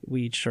 oh,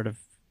 we each sort of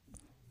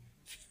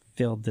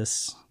filled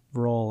this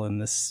role in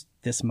this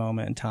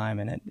moment in time,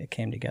 and it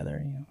came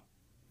together, you know.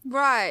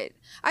 Right.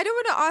 I don't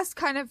want to ask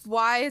kind of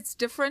why it's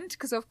different,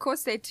 because of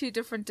course they're two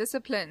different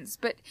disciplines,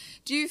 but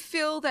do you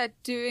feel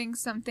that doing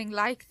something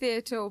like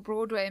theatre or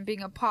Broadway and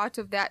being a part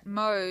of that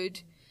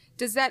mode,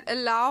 does that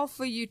allow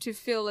for you to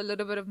feel a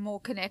little bit of more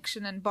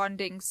connection and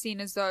bonding,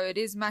 seen as though it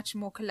is much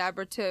more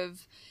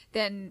collaborative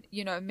than,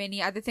 you know,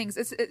 many other things?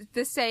 It's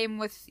the same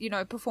with, you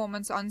know,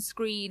 performance on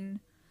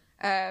screen,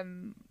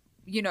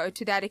 you know,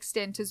 to that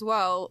extent as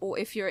well, or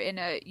if you're in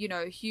a, you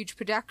know, huge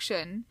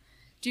production.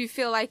 Do you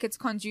feel like it's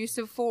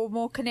conducive for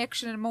more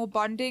connection and more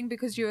bonding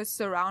because you're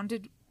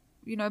surrounded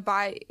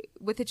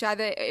with each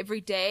other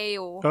every day?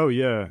 Or Oh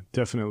yeah,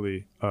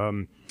 definitely.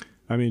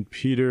 I mean,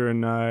 Peter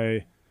and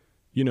I,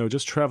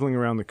 just traveling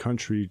around the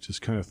country,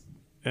 just kind of,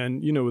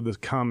 and with the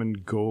common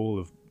goal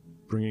of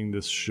bringing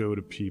this show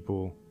to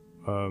people.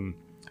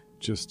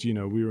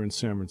 We were in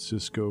San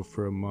Francisco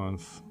for a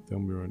month,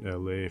 then we were in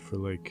LA for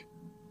like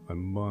a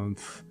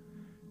month,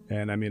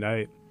 and I mean,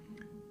 I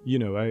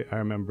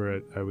remember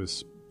it. I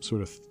was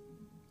sort of,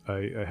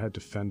 I had to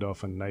fend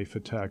off a knife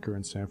attacker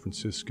in San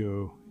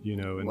Francisco,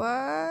 and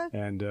what?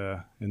 and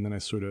then I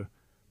sort of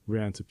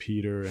ran to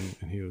Peter, and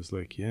he was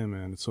like, "Yeah,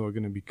 man, it's all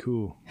gonna be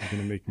cool. I'm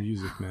gonna make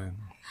music, man."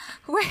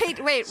 Wait,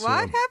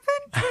 what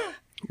happened?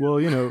 Well,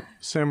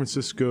 San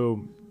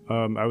Francisco.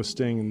 I was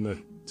staying in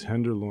the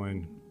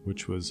Tenderloin,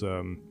 which was,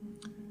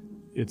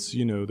 it's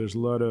there's a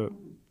lot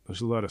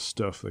of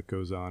stuff that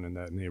goes on in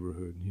that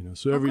neighborhood.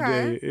 So every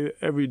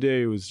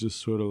day it was just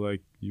sort of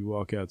like you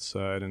walk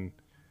outside and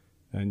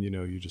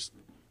you just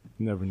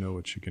never know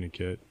what you're gonna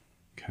get,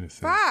 kind of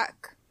thing.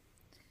 Fuck.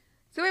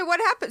 So wait, what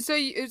happened? So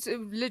it's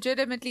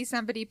legitimately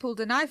somebody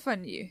pulled a knife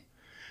on you?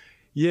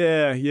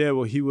 Yeah.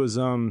 Well, he was.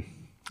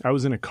 I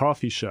was in a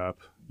coffee shop.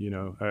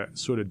 I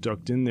sort of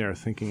ducked in there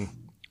thinking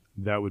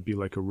that would be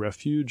like a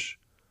refuge,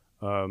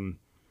 and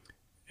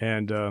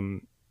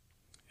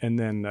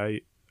then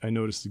I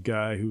noticed a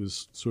guy who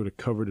was sort of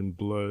covered in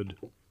blood,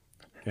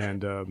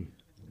 and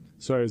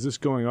sorry, is this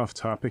going off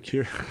topic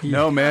here?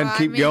 No, man,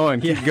 keep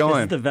going. Keep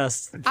going. It's the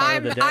best part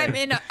of the day. I'm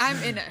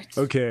in it.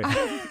 Okay.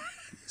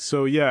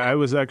 So yeah, I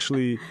was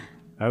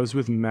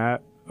with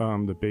Matt,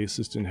 the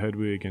bassist in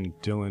Hedwig, and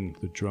Dylan,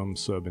 the drum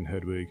sub in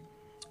Hedwig,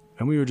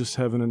 and we were just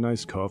having a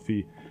nice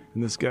coffee,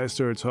 and this guy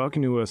started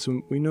talking to us,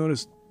 and we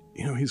noticed,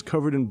 he's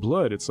covered in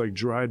blood. It's like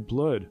dried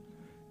blood,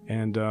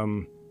 and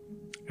then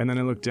I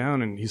looked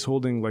down, and he's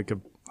holding like a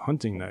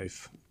hunting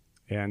knife,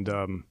 and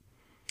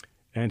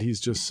he's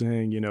just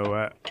saying,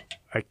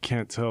 I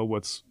can't tell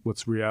what's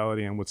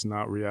reality and what's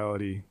not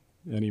reality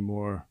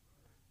anymore,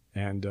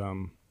 and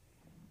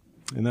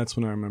that's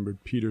when I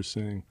remembered Peter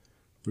saying,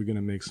 "We're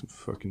gonna make some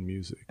fucking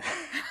music."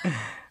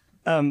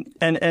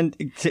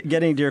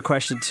 Getting to your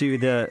question too,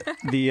 Thank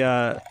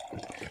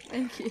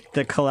you.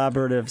 the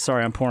collaborative.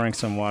 Sorry, I'm pouring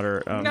some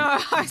water. No,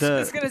 I was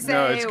just gonna say,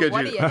 no, it's good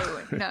what you- are you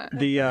doing? No.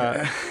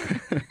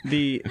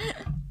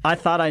 I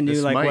thought I knew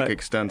This like mic what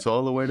extends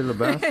all the way to the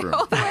bathroom.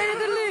 All the way to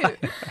the loo.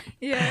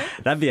 Yeah.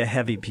 that'd be a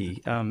heavy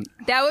pee.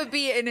 That would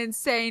be an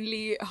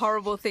insanely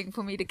horrible thing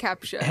for me to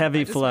capture. Heavy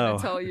I just flow. want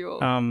to tell you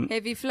all.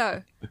 Heavy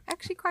flow.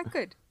 Actually, quite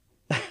good.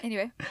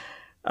 Anyway.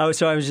 Oh,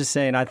 so I was just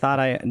saying, I thought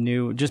I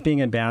knew, just being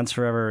in bands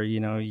forever,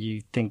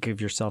 you think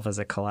of yourself as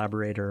a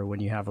collaborator when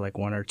you have like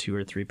one or two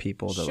or three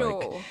people to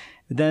Sure.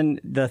 Then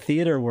the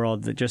theater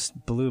world, that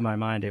just blew my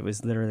mind. It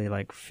was literally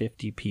like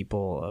 50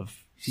 people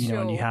of,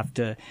 and you Sure. have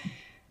to,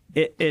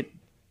 it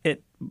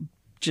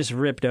just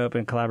ripped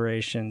open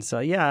collaboration. So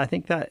yeah, I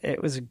think that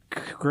it was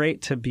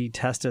great to be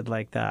tested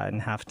like that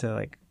and have to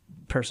like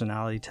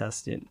personality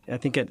test it. I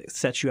think it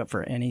sets you up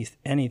for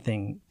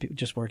anything,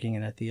 just working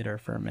in a theater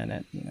for a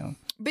minute,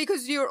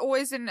 Because you're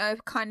always in a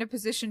kind of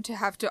position to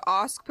have to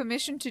ask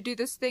permission to do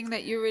this thing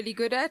that you're really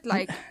good at.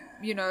 Like,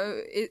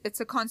 it's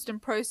a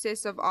constant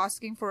process of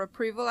asking for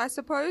approval, I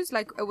suppose,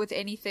 like with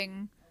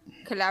anything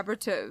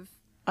collaborative.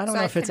 I don't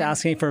know if it's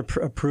asking for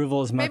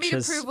approval as much maybe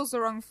as... Maybe approval's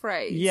the wrong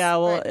phrase. Yeah,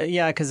 well, right?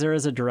 yeah, because there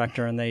is a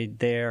director and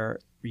they're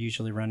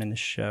usually running the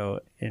show.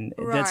 And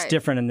that's Right.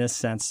 different in this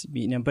sense,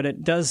 but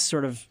it does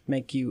sort of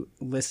make you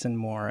listen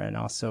more and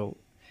also,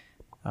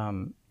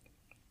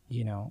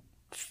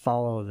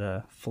 follow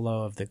the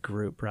flow of the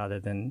group rather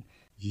than...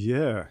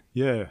 Yeah,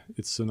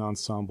 it's an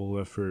ensemble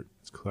effort.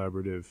 It's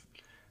collaborative.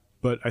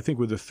 But I think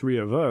with the three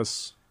of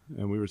us,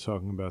 and we were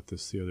talking about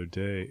this the other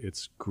day,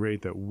 it's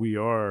great that we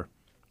are,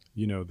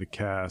 the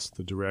cast,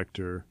 the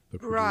director, the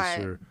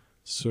producer. Right.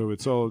 So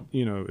it's all,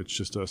 it's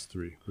just us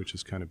three, which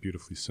is kind of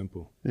beautifully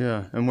simple.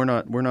 Yeah, and we're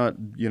not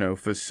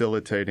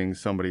facilitating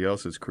somebody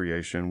else's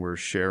creation. We're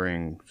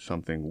sharing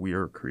something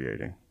we're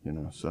creating,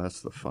 So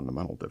that's the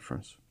fundamental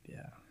difference.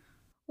 Yeah.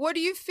 What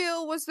do you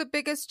feel was the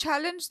biggest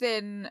challenge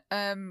then,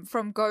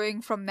 from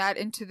going from that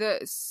into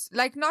this?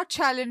 Like, not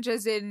challenge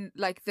as in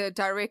like the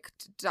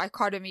direct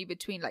dichotomy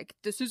between like,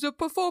 this is a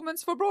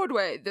performance for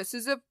Broadway, this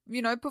is a,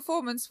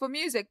 performance for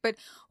music. But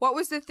what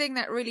was the thing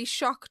that really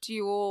shocked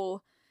you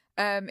all,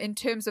 in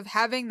terms of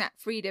having that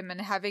freedom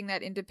and having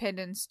that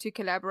independence to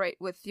collaborate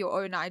with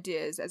your own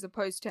ideas, as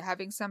opposed to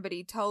having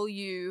somebody tell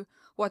you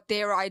what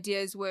their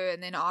ideas were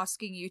and then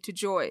asking you to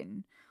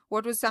join?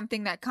 What was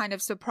something that kind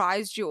of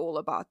surprised you all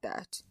about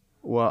that?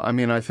 Well, I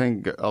mean, I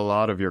think a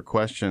lot of your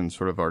question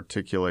sort of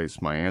articulates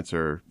my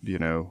answer,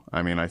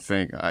 I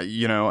think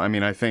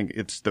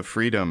it's the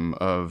freedom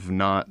of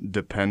not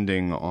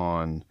depending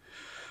on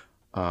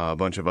a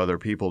bunch of other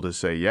people to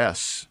say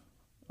yes,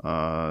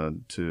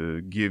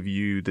 to give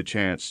you the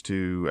chance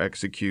to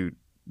execute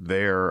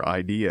their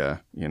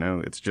idea.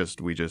 It's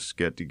just, we just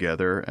get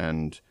together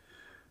and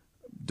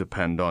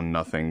depend on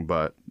nothing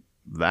but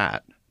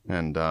that.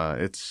 And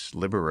it's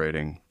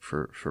liberating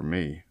for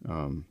me.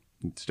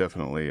 It's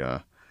definitely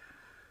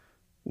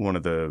one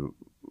of the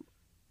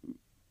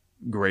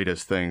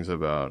greatest things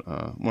about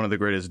one of the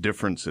greatest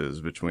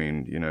differences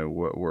between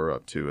what we're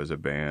up to as a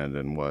band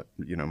and what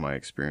my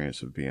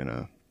experience of being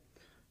a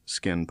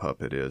skin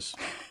puppet is.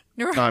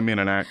 I mean,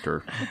 an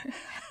actor.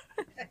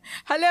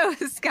 Hello,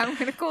 I'm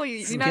going to call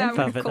you. Skin I'm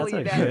going to puppet. call That's you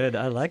a that. good.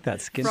 I like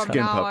that skin From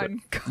puppet. now puppet.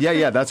 on.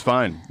 Yeah, that's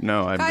fine.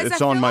 No, Guys,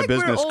 it's I on feel my like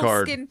business we're all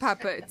card. skin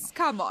puppets.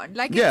 Come on,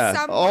 like in Yeah,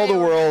 some all way the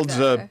or world's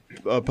another.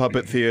 a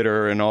puppet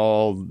theater, and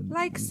all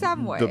Like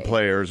some way. the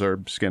players are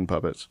skin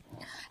puppets.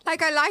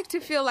 Like I like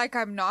to feel like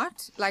I'm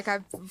not. Like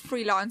I've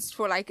freelanced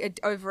for like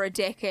over a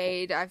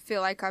decade. I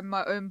feel like I'm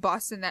my own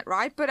boss in that,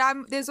 right? But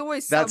there's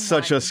always That's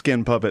someone. such a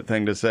skin puppet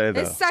thing to say,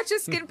 though. It's such a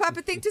skin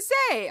puppet thing to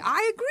say.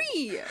 I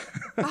agree.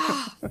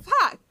 Ah,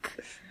 fuck.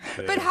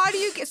 But how do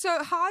you get?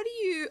 So how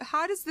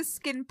does the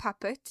skin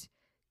puppet?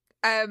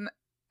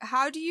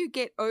 How do you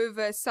get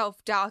over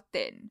self-doubt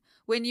then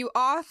when you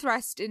are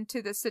thrust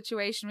into the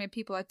situation where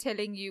people are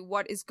telling you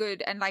what is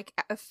good and like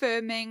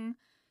affirming,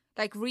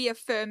 like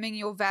reaffirming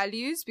your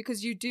values,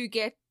 because you do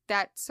get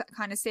that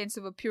kind of sense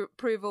of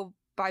approval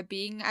by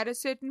being at a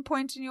certain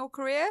point in your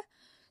career.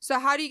 So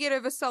how do you get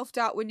over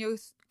self-doubt when you're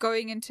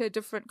going into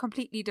a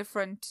completely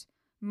different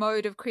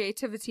mode of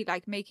creativity,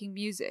 like making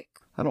music?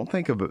 I don't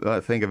think of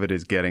it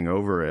as getting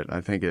over it. I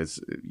think it's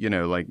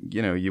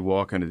you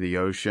walk into the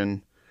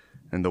ocean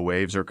and the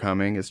waves are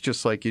coming. It's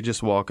just like you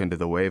just walk into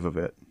the wave of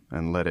it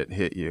and let it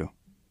hit you,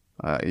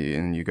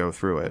 and you go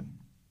through it.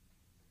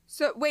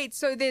 So wait,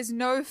 so there's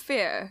no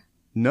fear?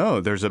 No,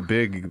 there's a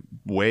big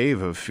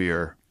wave of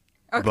fear,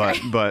 Okay.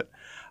 but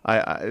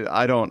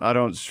I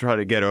don't try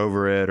to get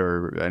over it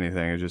or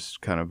anything. I just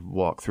kind of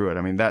walk through it.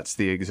 I mean, that's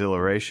the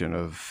exhilaration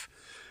of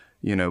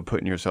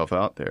putting yourself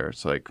out there.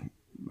 It's like,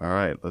 all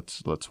right,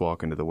 let's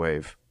walk into the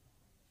wave.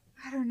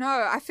 I don't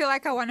know. I feel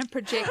like I want to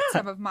project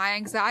some of my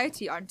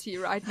anxiety onto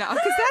you right now,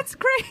 because that's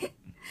great.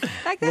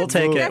 Like We'll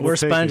take it. We're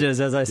take sponges,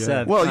 it. as I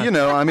said. Well,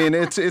 I mean,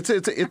 it's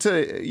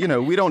a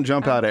we don't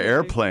jump out of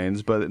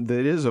airplanes, but it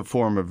is a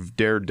form of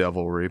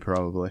daredevilry,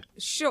 probably.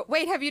 Sure.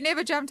 Wait, have you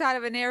never jumped out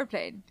of an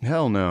airplane?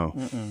 Hell no.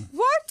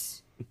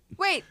 What?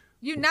 Wait,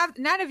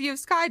 none of you have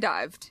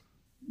skydived?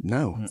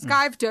 No.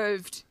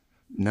 Skydived?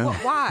 No.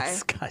 Why?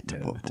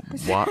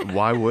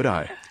 Why would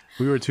I?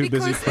 We were too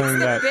busy Because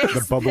playing it's the the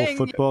best bubble thing.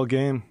 football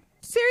game.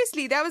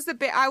 Seriously, that was the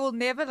bit. I will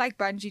never like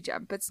bungee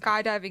jump, but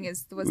skydiving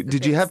was the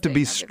Did you best have to thing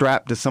be I've ever-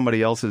 strapped to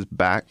somebody else's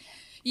back?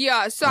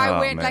 Yeah, so I Oh,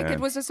 went, like, man. it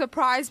was a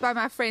surprise by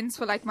my friends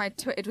for, like,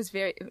 it was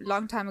very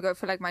long time ago,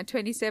 for, like, my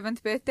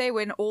 27th birthday,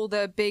 when all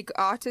the big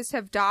artists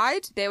have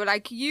died. They were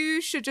like, you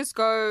should just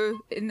go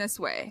in this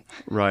way.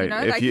 Right. You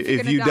know, if like, you if you're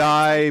if gonna you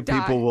die, die,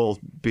 people will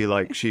be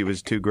like, she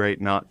was too great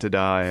not to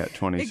die at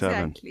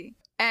 27. Exactly.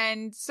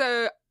 And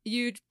so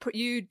you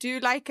do,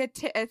 like,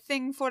 a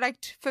thing for, like,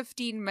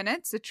 15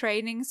 minutes, a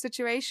training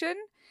situation.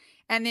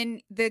 And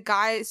then the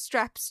guy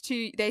strap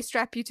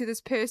you to this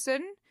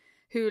person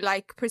who,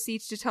 like,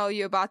 proceeds to tell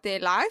you about their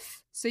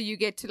life. So you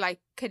get to, like,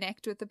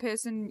 connect with the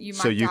person you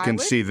might So you die can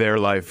with. see their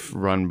life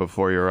run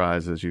before your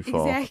eyes as you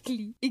fall.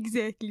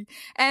 Exactly.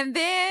 And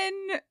then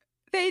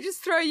they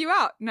just throw you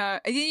out. No.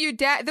 And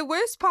then the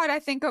worst part, I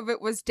think, of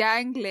it was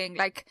dangling,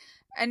 like,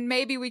 and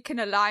maybe we can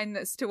align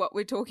this to what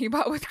we're talking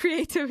about with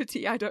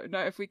creativity. I don't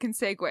know if we can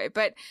segue,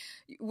 but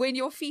when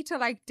your feet are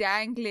like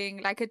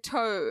dangling like a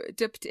toe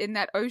dipped in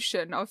that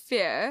ocean of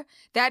fear,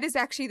 that is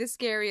actually the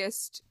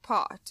scariest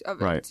part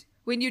of it. Right.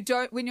 When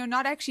you're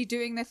not actually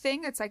doing the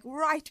thing, it's like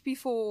right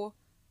before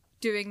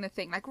doing the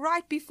thing, like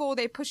right before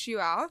they push you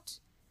out,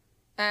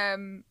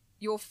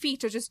 your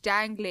feet are just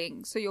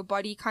dangling. So your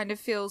body kind of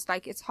feels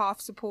like it's half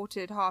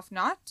supported, half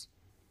not.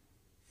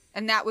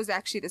 And that was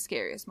actually the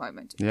scariest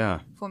moment. Yeah.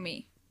 For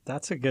me.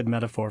 That's a good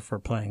metaphor for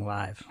playing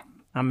live.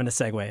 I'm going to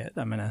segue it.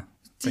 I'm going to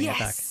bring it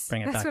back.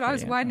 Bring it That's back what for I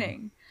was you.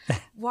 wondering.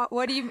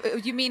 What do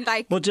you mean,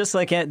 like? Well, just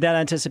like that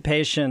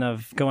anticipation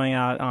of going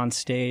out on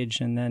stage,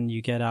 and then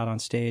you get out on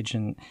stage,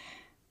 and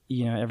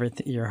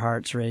everything, your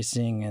heart's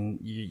racing, and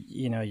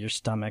your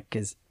stomach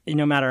is.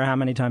 No matter how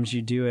many times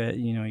you do it,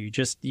 you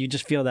just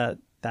feel that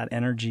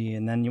energy,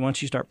 and then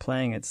once you start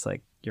playing, it's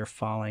like you're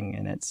falling,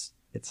 and it's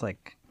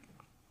like.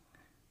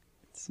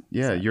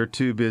 Yeah, you're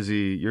too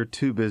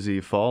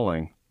busy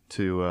falling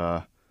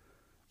to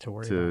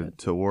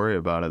worry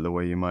about it the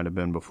way you might have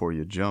been before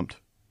you jumped.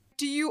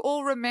 Do you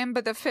all remember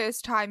the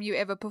first time you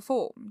ever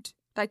performed?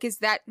 Like, is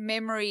that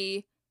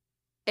memory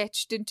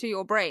etched into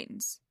your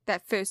brains,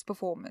 that first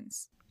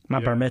performance? My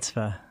bar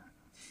mitzvah.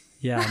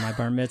 Yeah, my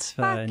bar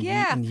mitzvah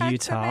in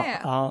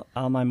Utah.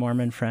 All my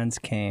Mormon friends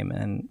came,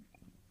 and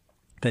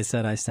they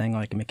said I sang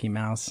like Mickey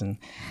Mouse, and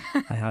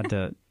I had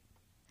to,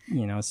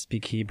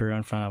 speak Hebrew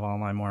in front of all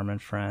my Mormon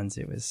friends.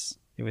 It was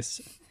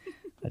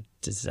a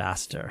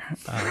disaster.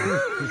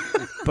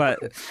 But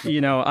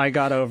I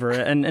got over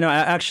it, and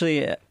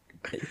actually,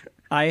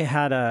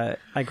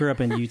 I grew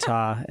up in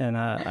Utah, and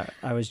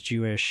I was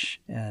Jewish,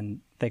 and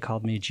they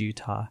called me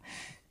Jutah,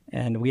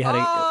 and we had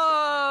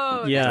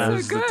that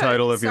was the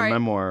title of your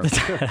memoir.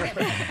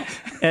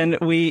 And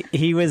we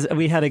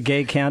had a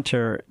gay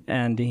cantor,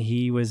 and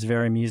he was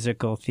very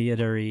musical,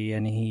 theater-y,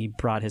 and he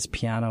brought his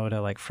piano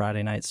to like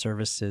Friday night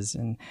services,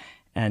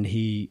 and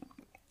he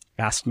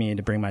asked me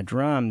to bring my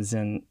drums,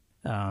 and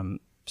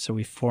so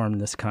we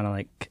formed this kind of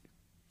like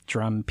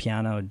drum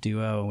piano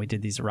duo, and we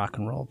did these rock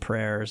and roll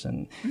prayers,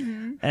 and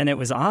it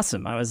was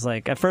awesome. I was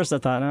like, at first I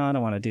thought, no, I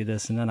don't want to do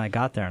this, and then I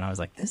got there and I was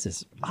like, this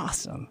is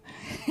awesome.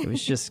 It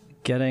was just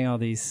getting all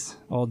these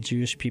old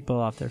Jewish people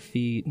off their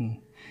feet. And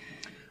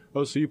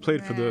Oh, so you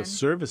played for the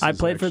services? I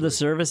played for the actually.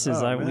 services.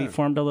 Oh, we man.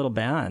 formed a little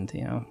band,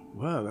 you know.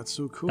 Wow, that's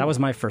so cool. That was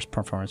my first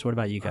performance. What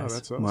about you Oh, guys?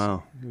 that's awesome.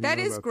 Wow. Didn't That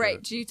know is about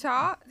great, that.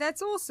 Jutta.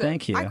 That's awesome.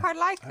 Thank you. I quite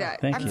like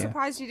that. Thank I'm you.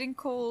 surprised you didn't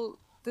call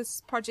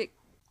this project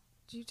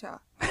Jutta.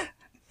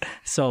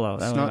 Solo.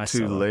 That It's was my not too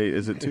solo. late.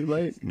 Is it too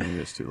late? Maybe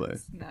it's too late.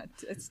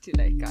 It's too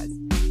late, guys.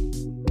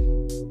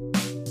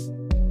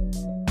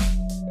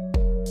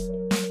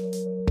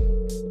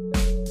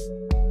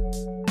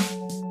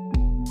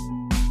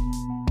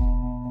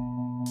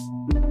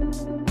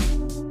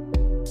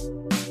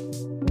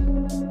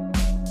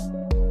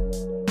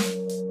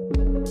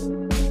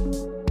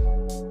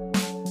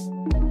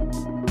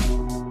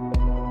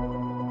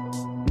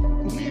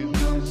 We've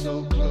come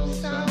so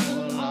close, I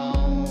will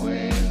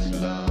always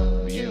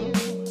love you.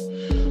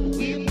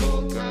 We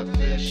both got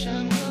fish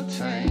in the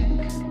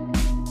tank.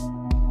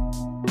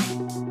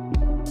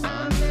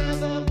 I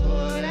never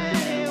put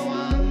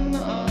anyone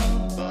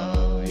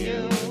above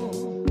you.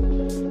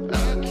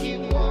 I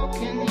keep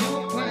walking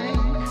your plank.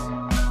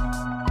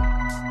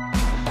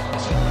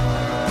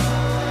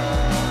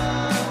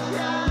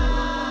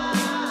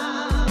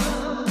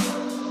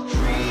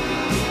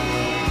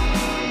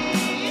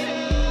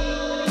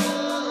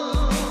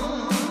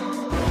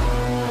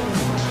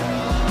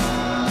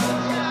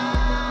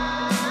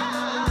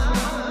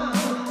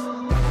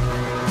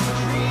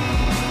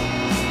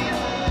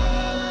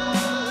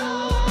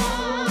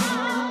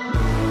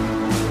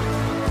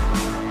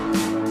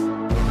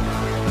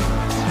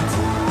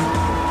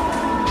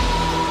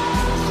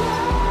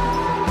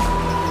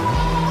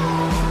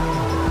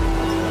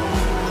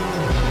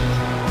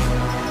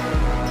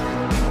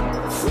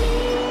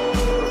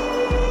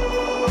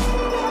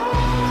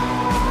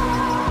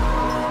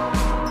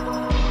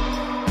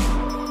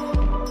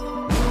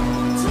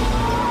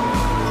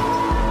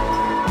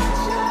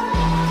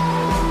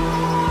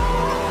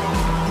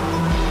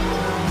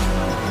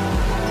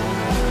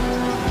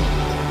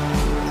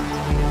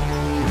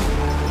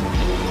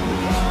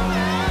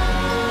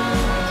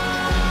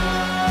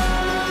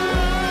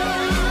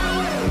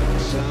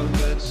 So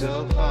good,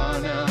 so far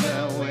now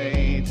they're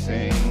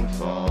waiting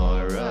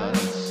for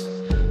us.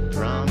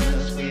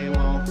 Promise we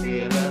won't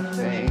feel a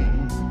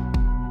thing.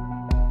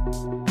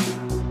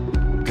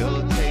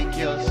 Go take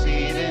your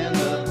seat in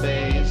the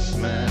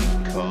basement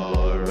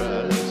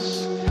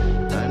chorus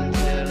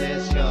until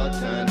it's your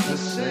turn to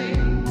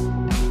sing.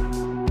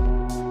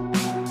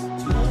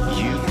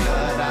 You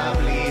cut our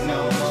bleed,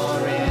 no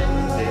more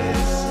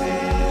indecision.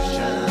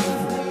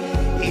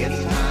 It's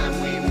time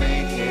we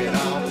make it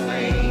all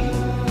plain.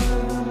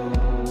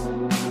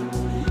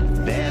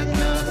 There's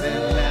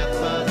nothing left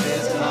but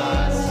this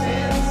heart's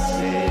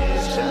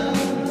incision.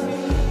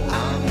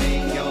 I'll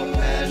make your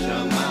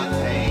pleasure my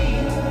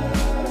pain.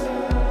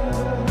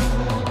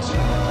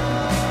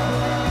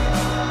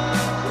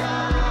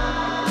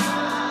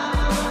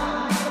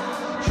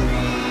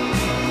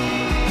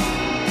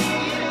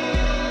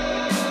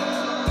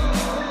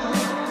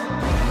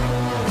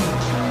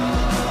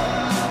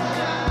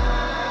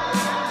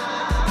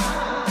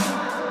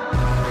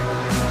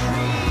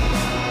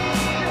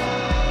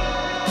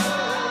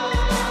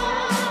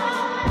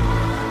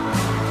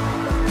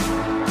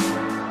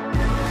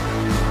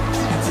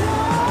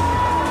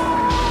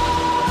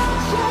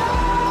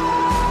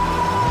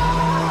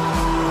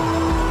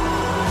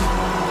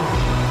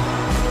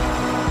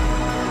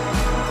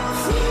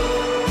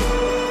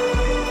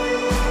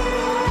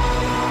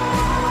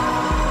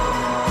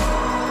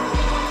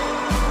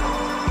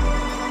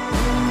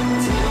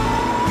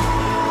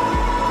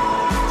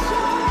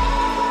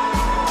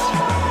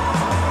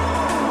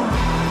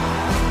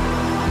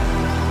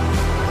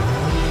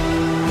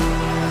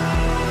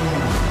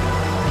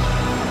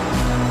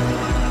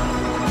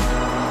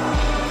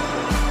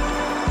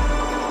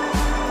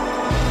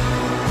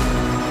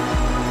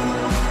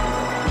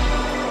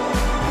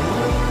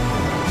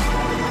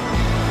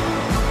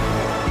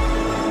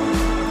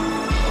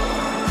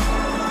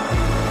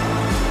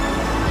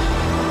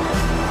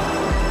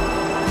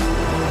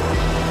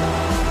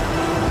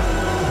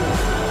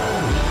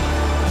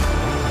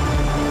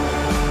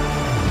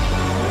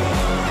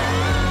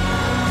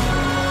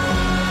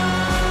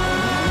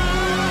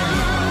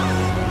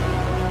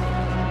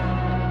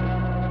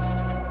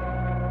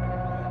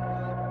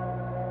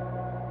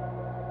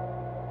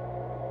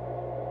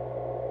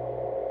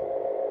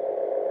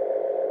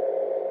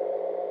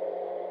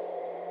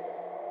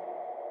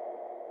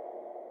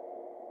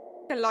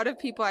 A lot of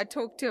people I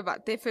talk to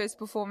about their first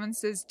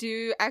performances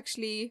do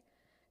actually,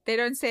 they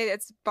don't say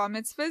it's bar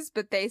mitzvahs,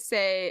 but they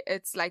say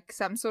it's like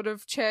some sort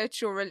of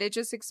church or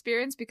religious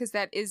experience, because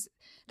that is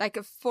like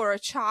for a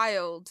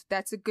child,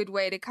 that's a good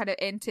way to kind of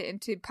enter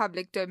into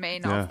public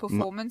domain Yeah. of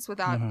performance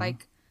without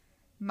like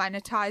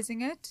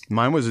monetizing it?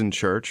 Mine was in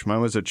church.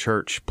 Mine was a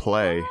church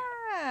play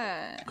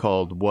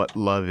called What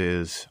Love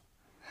Is.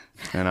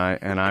 And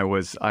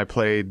I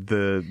played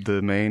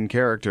the main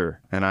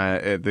character,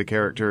 and the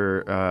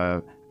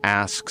character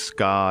asks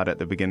God at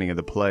the beginning of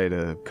the play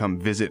to come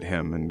visit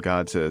him, and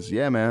God says,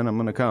 "Yeah, man, I'm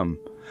gonna come."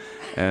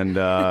 And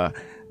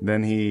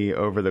then he,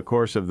 over the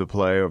course of the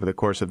play, over the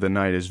course of the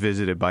night, is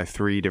visited by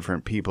 3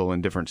 different people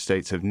in different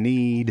states of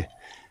need,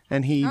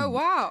 and he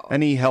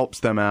and he helps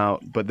them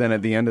out. But then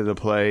at the end of the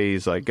play,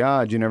 he's like,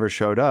 "God, you never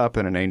showed up,"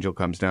 and an angel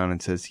comes down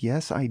and says,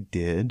 "Yes, I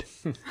did."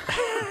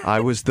 I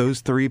was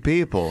those 3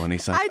 people. And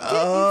he's like,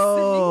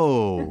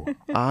 "Oh,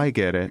 I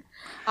get it."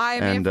 I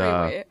am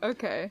everywhere.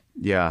 Okay.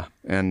 Yeah.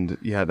 And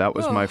yeah, that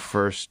was my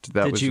first.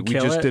 Did you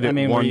kill we just did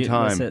it one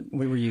time.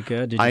 Were you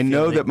good? Did you I feel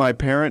know that my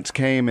parents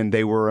came and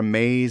they were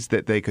amazed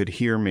that they could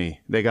hear me.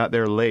 They got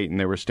there late and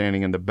they were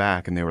standing in the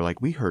back and they were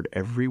like, "We heard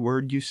every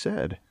word you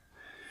said."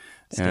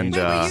 And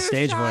Wait, were you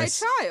stage a shy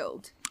voice.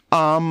 child?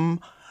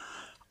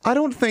 I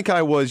don't think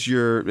I was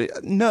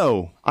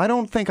No, I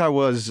don't think I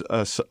was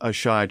a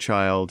shy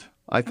child.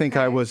 I think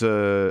I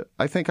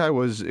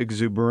was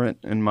exuberant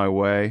in my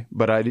way,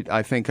 but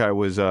I think I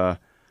was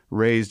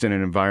raised in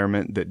an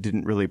environment that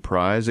didn't really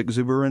prize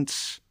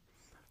exuberance.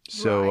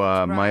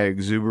 So my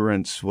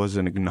exuberance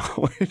wasn't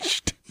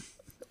acknowledged.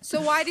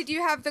 So why did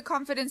you have the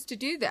confidence to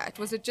do that?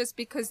 Was it just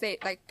because they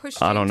pushed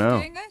you I don't into know.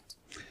 doing it?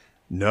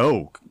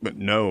 No.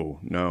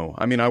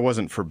 I mean, I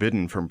wasn't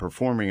forbidden from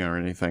performing or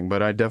anything,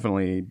 but I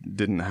definitely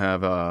didn't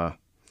have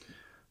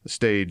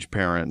stage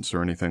parents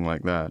or anything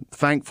like that.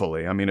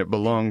 Thankfully, I mean, it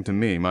belonged to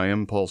me. My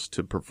impulse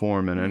to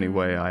perform in any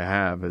way I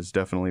have has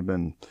definitely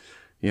been,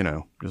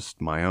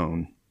 just my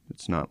own.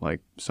 It's not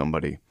like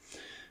somebody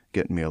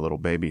getting me a little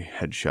baby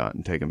headshot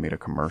and taking me to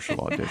commercial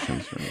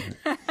auditions or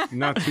anything.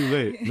 Not too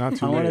late. Not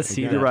too I late. want to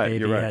see Again. that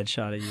baby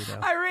headshot of you,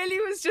 though. I really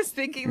was just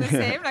thinking the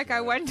same.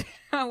 I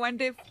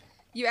wonder if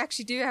you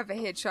actually do have a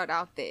headshot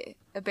out there,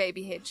 a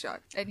baby headshot,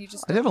 and you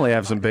just. I definitely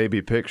have some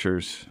baby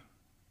pictures.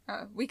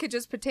 We could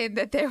just pretend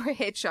that they were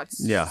headshots.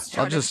 Yeah,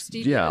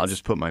 I'll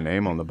just put my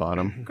name on the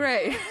bottom.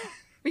 Great.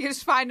 We could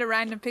just find a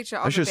random picture.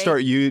 Of I should a baby.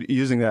 start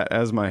using that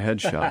as my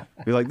headshot.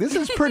 Be like, "This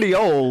is pretty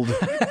old.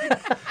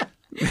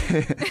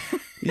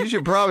 You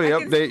should probably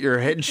update your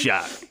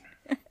headshot."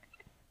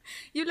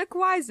 You look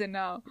wiser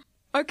now.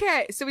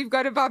 Okay, so we've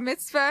got a bar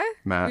mitzvah.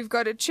 Matt. We've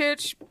got a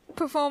church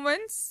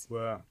performance.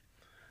 Wow.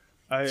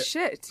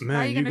 Shit. How are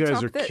Man, you you gonna guys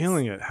top are this?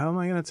 killing it. How am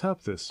I going to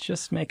top this?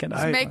 Just make it up.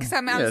 Just make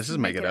some else. Yeah, just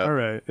make it up. All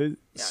right.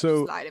 Just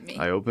lie to me.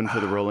 I opened for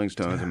the Rolling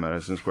Stones in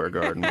Madison Square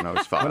Garden when I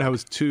was 5. When I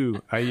was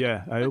 2, I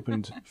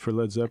opened for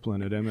Led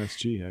Zeppelin at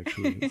MSG,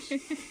 actually,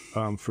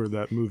 for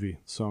that movie,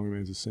 Song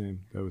Remains the Same.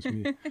 That was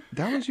me.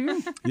 That was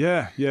you?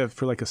 Yeah,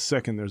 for like a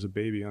second, there's a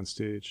baby on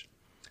stage.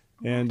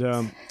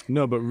 And,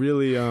 no, but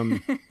really,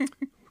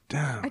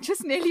 damn. I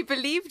just nearly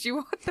believed you.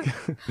 What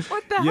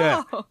the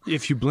Yeah, hell?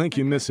 if you blink,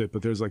 you miss it,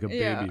 but there's like a baby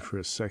Yeah. for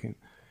a second.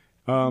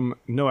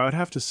 No, I would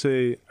have to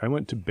say I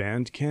went to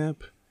band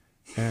camp,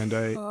 and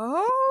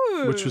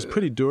which was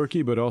pretty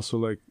dorky, but also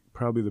like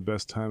probably the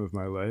best time of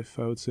my life,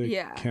 I would say.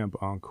 Yeah.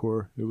 Camp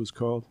Encore, it was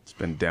called. It's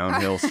been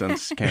downhill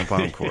since Camp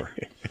Encore.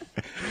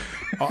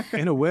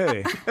 In a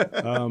way.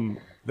 That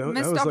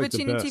Missed was like the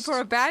opportunity best. for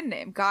a band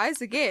name,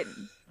 guys. Again,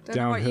 don't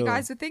know what you Downhill.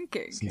 guys are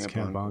thinking. Since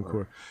Camp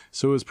Encore.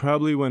 So it was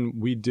probably when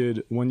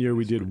one year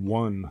we did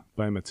One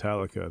by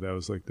Metallica. That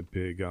was like the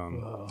big,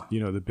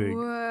 the big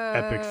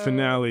epic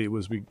finale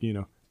was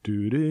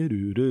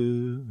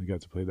do-do-do-do. I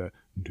got to play that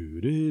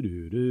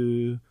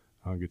do-do-do-do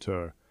on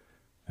guitar.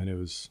 And it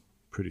was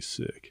pretty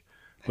sick.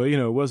 But,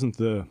 it wasn't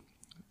the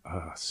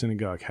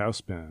synagogue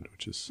house band,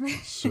 which is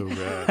so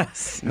rad.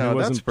 No, I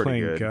wasn't that's pretty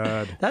playing good.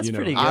 God. That's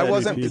pretty good. I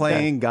wasn't people.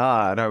 playing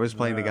God. I was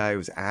playing the guy who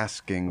was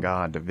asking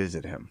God to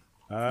visit him.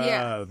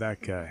 Yeah.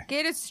 That guy.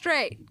 Get it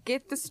straight.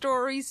 Get the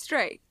story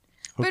straight.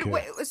 But Okay.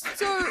 wait, this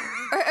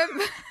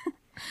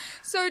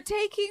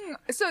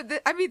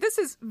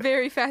is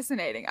very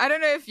fascinating. I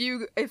don't know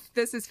if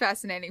this is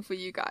fascinating for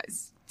you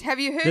guys. Have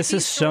you heard This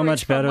these is so stories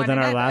much from better one than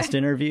our another? last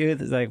interview.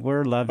 It's like,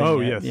 we're loving it. Oh,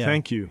 yeah.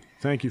 Thank you.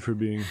 Thank you for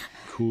being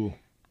cool.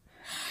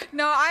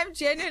 No, I'm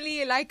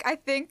genuinely I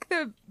think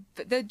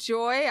the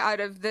joy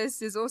out of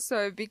this is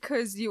also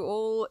because you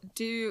all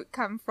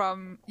come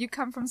from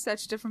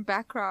such different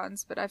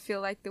backgrounds, but I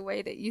feel like the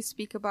way that you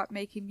speak about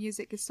making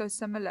music is so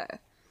similar,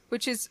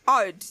 which is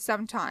odd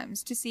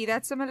sometimes to see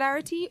that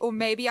similarity, or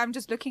maybe I'm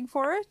just looking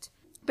for it,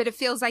 but it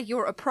feels like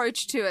your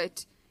approach to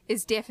it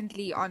is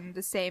definitely on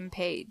the same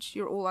page.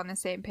 You're all on the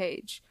same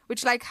page,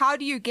 which how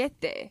do you get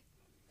there?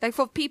 Like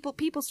for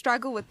people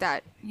struggle with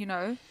that,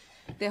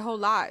 their whole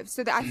lives.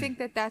 So I think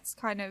that's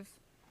kind of,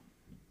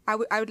 I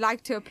would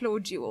like to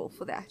applaud you all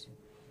for that.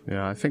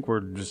 Yeah, I think we're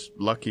just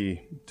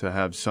lucky to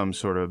have some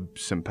sort of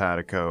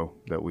simpatico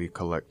that we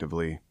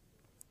collectively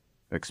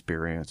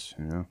experience,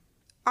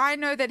 I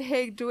know that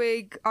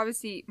Hedwig,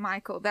 obviously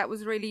Michael, that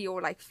was really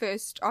your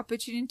first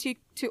opportunity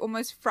to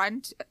almost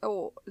front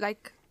or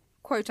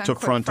quote unquote To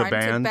front a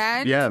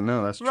band? Yeah,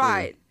 no, that's true.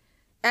 Right.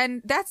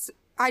 And that's,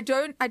 I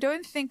don't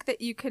think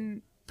that you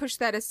can push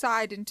that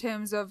aside in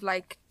terms of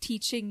like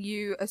teaching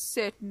you a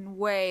certain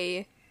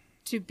way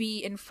to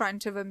be in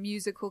front of a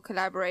musical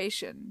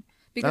collaboration?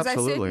 Because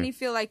Absolutely. I certainly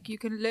feel like you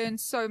can learn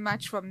so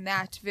much from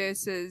that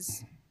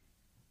versus,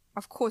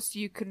 of course,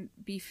 you can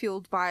be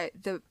fueled by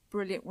the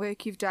brilliant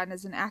work you've done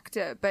as an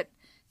actor, but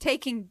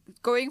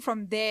going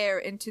from there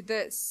into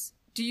this,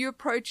 do you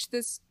approach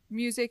this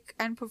music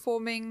and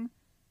performing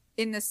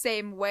in the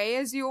same way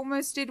as you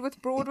almost did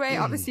with Broadway?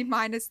 Obviously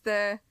minus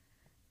the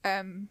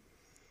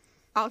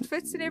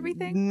outfits and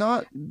everything.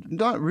 Not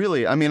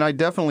really. I mean, I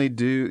definitely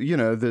do. You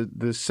know,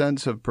 the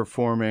sense of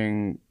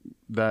performing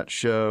that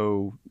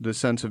show, the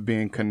sense of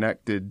being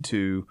connected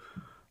to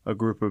a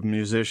group of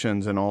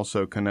musicians and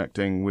also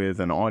connecting with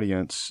an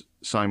audience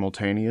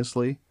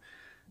simultaneously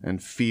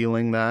and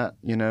feeling that,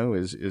 you know,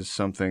 is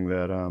something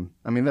that,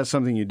 I mean, that's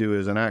something you do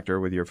as an actor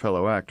with your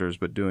fellow actors,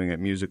 but doing it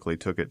musically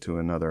took it to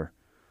another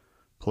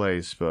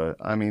place. But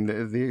I mean,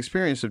 the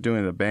experience of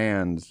doing the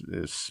band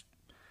is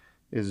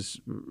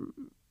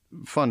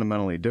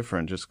fundamentally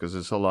different just because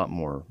it's a lot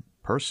more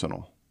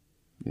personal,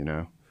 you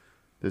know.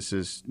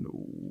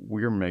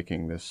 We're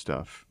making this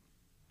stuff,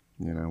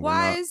 you know.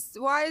 Why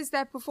is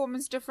that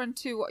performance different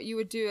to what you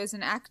would do as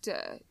an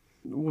actor?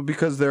 Well,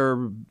 because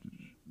they're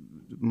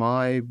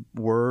my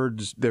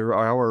words, they're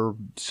our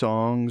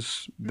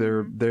songs,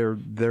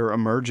 they're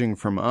emerging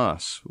from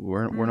us.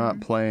 We're not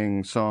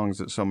playing songs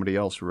that somebody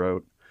else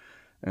wrote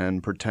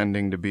and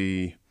pretending to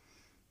be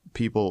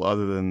people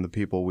other than the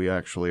people we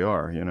actually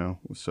are, you know.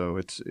 So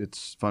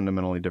it's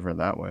fundamentally different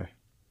that way.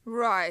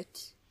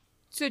 Right.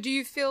 So do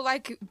you feel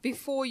like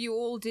before you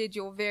all did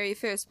your very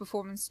first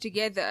performance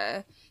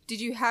together, did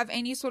you have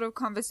any sort of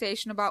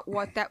conversation about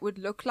what that would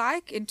look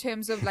like in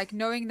terms of like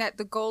knowing that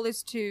the goal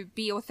is to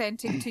be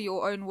authentic to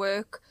your own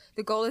work,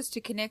 the goal is to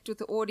connect with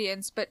the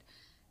audience, but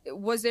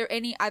was there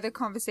any other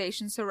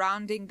conversation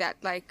surrounding that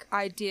like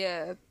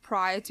idea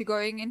prior to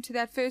going into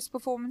that first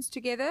performance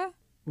together?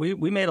 We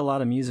made a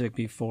lot of music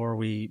before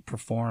we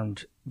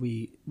performed.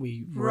 We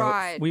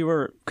wrote, Right.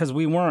 because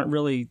we weren't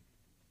really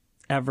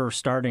ever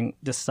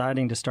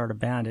deciding to start a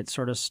band. It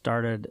sort of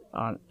started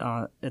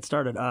it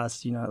started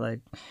us, you know,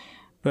 like,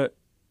 but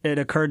it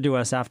occurred to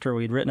us after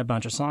we'd written a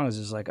bunch of songs.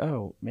 It's like,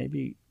 oh,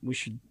 maybe we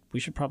should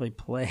probably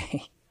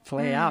play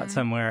out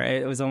somewhere.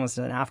 It was almost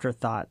an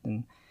afterthought,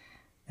 and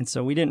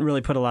so we didn't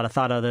really put a lot of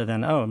thought other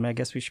than, oh, I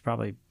guess we should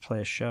probably play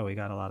a show. We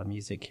got a lot of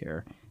music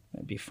here.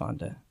 It'd be fun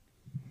to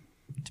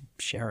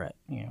share it,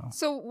 you know.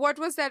 So what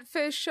was that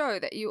first show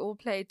that you all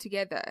played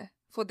together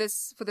for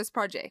this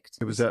project?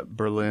 It was at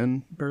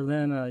Berlin.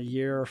 Berlin a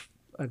year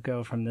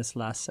ago from this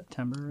last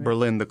September. Right?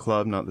 Berlin, the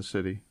club, not the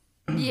city.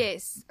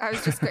 Yes, I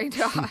was just going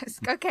to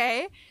ask.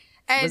 Okay.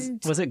 And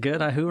was it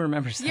good? Who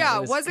remembers that? Yeah,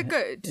 was it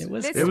good? It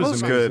was. It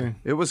was good.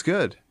 It was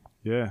good.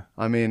 Yeah.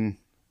 I mean,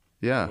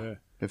 yeah.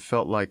 It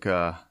felt like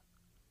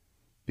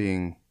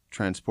being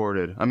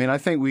transported. I mean, I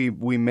think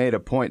we made a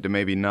point to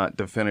maybe not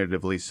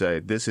definitively say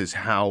this is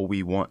how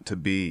we want to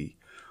be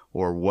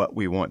or what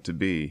we want to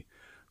be.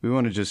 We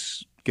want to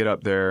just get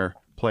up there,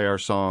 play our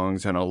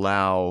songs, and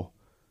allow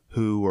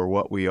who or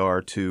what we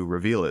are to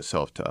reveal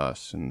itself to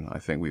us. And I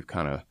think we've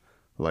kind of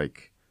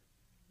like,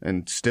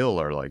 and still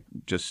are like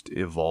just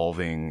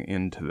evolving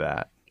into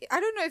that.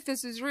 I don't know if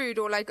this is rude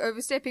or like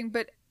overstepping,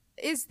 but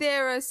is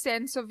there a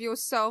sense of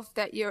yourself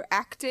that you're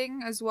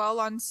acting as well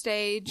on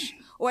stage,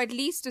 or at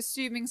least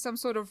assuming some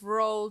sort of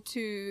role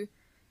to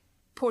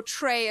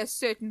portray a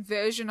certain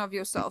version of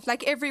yourself?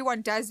 Like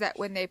everyone does that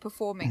when they're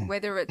performing,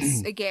 whether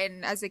it's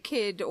again as a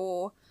kid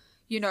or,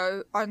 you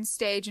know, on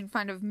stage in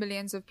front of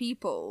millions of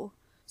people.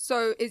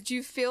 So do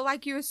you feel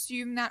like you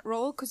assume that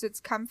role because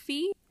it's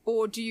comfy,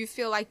 or do you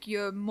feel like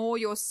you're more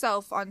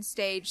yourself on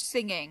stage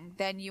singing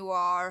than you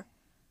are,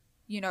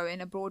 you know,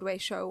 in a Broadway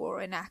show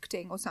or in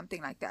acting or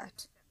something like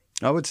that?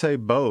 I would say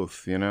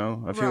both, you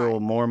know. I feel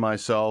more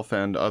myself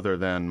and other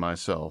than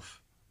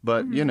myself.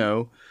 But, you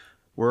know,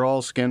 we're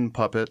all skin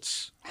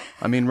puppets.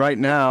 I mean, right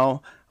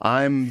now,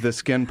 I'm the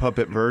skin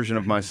puppet version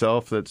of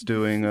myself that's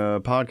doing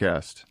a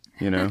podcast,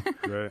 you know.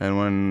 Right. And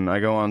when I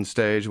go on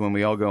stage, when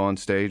we all go on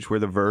stage, we're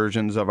the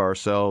versions of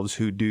ourselves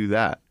who do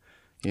that,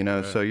 you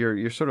know. So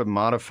you're sort of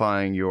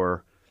modifying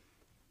your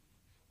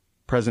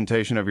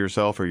presentation of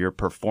yourself or your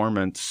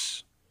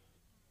performance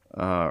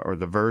or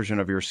the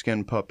version of your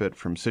skin puppet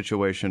from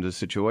situation to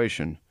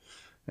situation.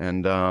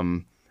 And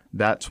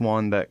that's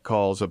one that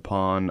calls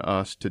upon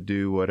us to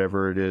do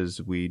whatever it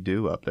is we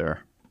do up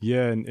there.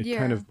 Yeah, and it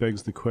kind of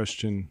begs the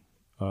question,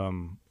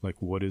 like,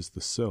 what is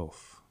the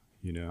self,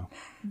 you know?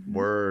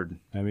 Word.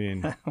 I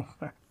mean,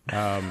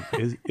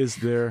 is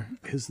there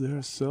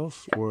a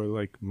self? Or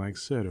like Mike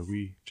said, are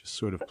we just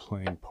sort of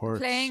playing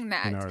parts in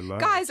our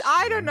lives? Guys,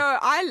 I don't know.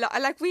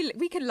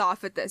 We can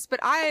laugh at this,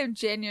 but I am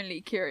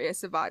genuinely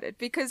curious about it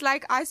because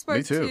like I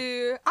spoke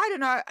to, I don't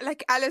know,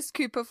 like Alice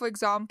Cooper, for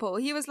example.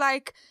 He was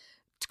like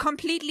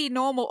completely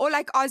normal, or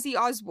like Ozzy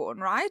Osbourne,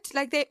 right?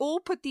 Like they all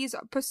put these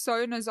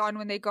personas on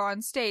when they go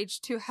on stage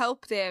to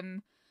help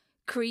them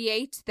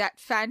create that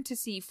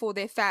fantasy for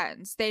their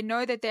fans. They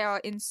know that they are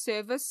in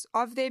service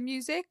of their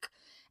music.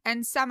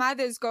 And some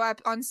others go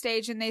up on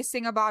stage and they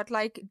sing about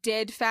like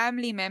dead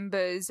family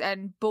members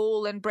and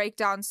bawl and break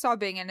down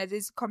sobbing, and it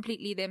is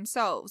completely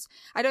themselves.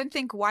 I don't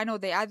think one or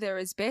the other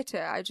is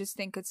better. I just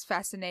think it's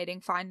fascinating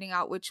finding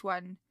out which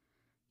one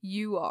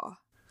you are.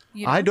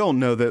 You know? I don't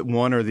know that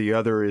one or the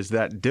other is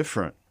that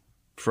different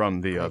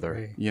from the other,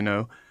 agree. you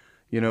know?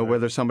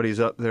 Whether somebody's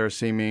up there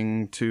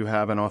seeming to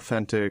have an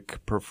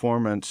authentic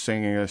performance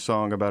singing a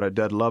song about a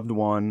dead loved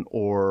one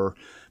or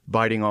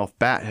biting off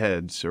bat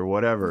heads or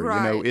whatever,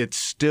 Right. it's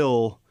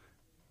still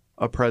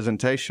a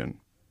presentation,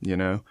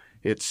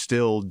 It's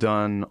still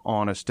done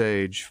on a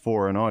stage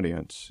for an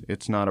audience.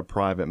 It's not a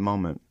private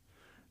moment.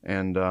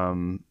 And,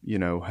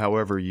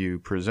 however you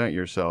present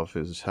yourself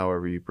is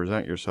however you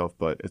present yourself,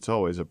 but it's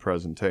always a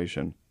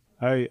presentation.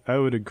 I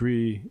would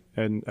agree,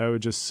 and I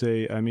would just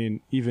say, I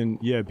mean, even,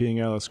 being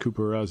Alice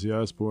Cooper or Ozzy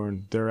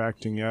Osbourne, they're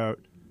acting out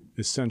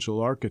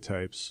essential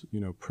archetypes,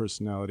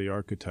 personality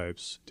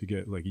archetypes to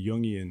get like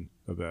Jungian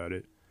about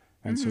it.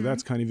 And so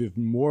that's kind of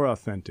even more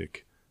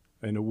authentic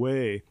in a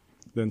way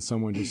than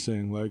someone just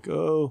saying like,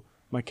 oh,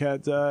 my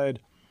cat died,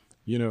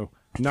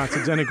 not to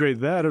denigrate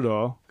that at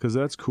all, because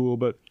that's cool,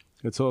 but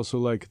it's also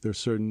like there's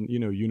certain,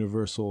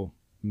 universal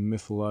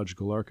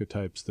mythological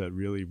archetypes that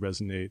really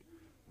resonate,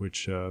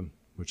 which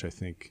I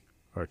think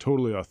are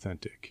totally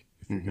authentic,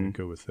 if you're going to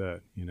go with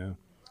that,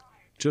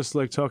 Just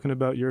like talking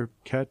about your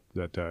cat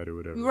that died or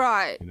whatever.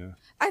 Right.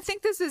 I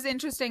think this is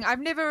interesting. I've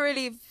never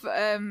really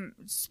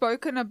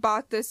spoken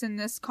about this in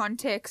this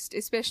context,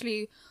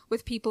 especially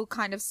with people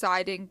kind of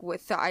siding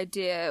with the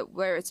idea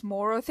where it's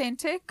more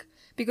authentic.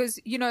 Because,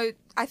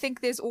 I think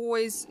there's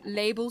always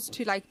labels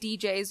to like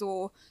DJs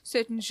or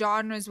certain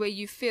genres where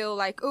you feel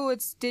like, oh,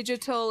 it's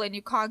digital and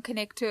you can't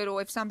connect to it.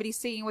 Or if somebody's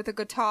singing with a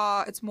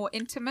guitar, it's more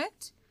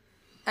intimate.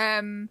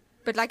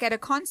 But like at a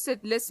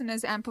concert,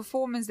 listeners and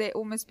performers, they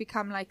almost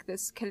become like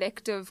this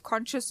collective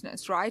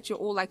consciousness, right? You're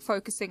all like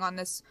focusing on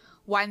this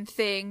one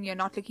thing. You're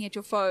not looking at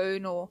your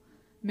phone or,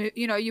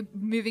 you're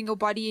moving your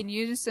body in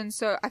unison.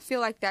 So I feel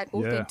like that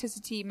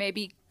authenticity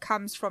maybe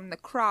comes from the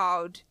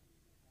crowd.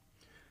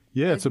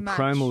 Yeah, it's a much.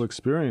 primal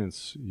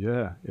experience.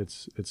 Yeah,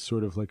 it's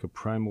sort of like a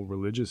primal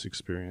religious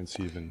experience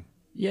even.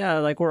 Yeah,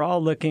 like we're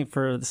all looking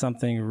for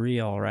something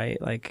real, right?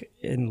 Like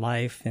in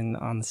life and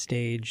on the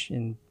stage,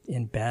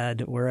 in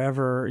bed,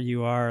 wherever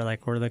you are,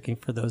 like we're looking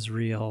for those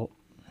real,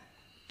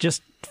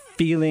 just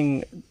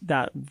feeling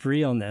that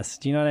realness.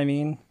 Do you know what I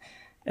mean?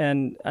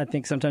 And I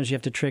think sometimes you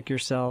have to trick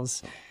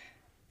yourselves,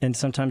 and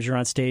sometimes you're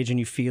on stage and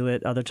you feel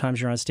it. Other times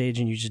you're on stage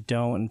and you just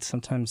don't. And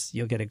sometimes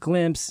you'll get a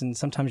glimpse, and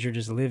sometimes you're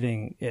just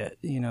living it,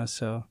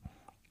 So,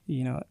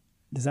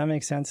 does that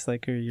make sense?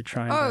 Like, or you're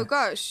trying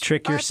to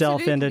trick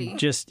yourself into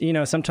just,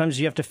 sometimes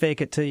you have to fake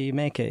it till you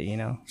make it,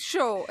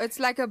 Sure. It's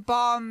like a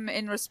bomb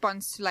in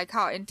response to like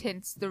how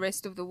intense the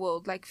rest of the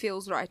world like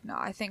feels right now.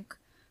 I think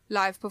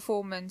live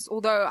performance,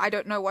 although I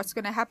don't know what's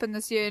going to happen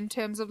this year in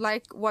terms of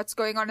like what's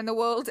going on in the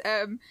world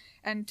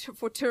and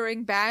for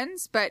touring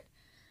bands, but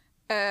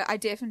I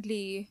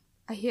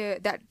hear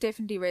that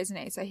definitely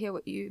resonates. I hear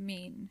what you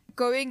mean.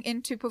 Going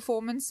into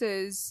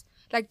performances,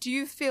 like, do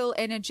you feel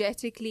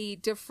energetically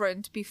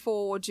different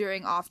before,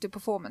 during, after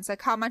performance?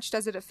 Like, how much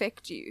does it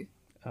affect you?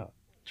 Oh,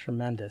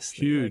 tremendous.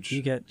 Huge. Like,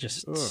 you get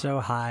just so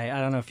high. I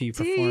don't know if you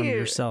perform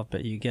yourself,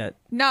 but you get...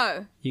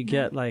 No. You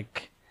get,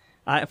 like...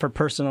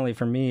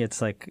 For me,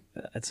 it's like,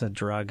 it's a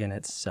drug in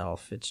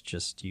itself. It's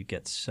just, you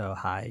get so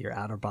high. Your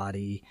outer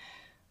body,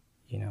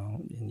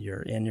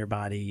 you're in your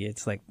body.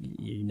 It's like,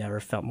 you never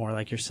felt more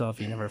like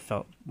yourself. You never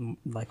felt,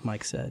 like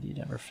Mike said, you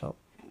never felt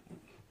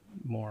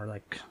more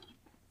like...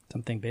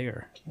 something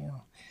bigger,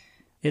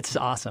 It's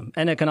awesome.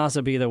 And it can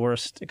also be the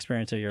worst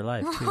experience of your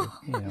life, too,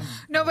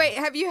 No, wait,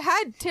 have you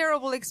had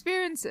terrible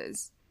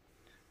experiences?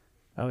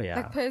 Oh, yeah.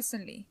 Like,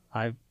 personally?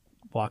 I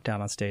walked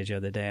out on stage the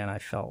other day and I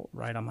fell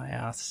right on my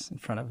ass in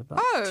front of about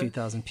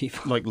 2,000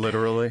 people. Like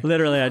literally?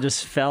 Literally, I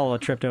just fell, I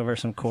tripped over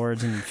some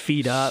cords and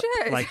feet up.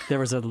 Shit. Like there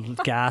was a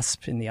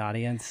gasp in the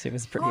audience. It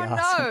was pretty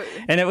awesome. No.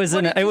 And it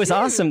was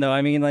awesome though.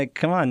 I mean, like,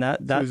 come on,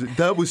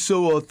 that was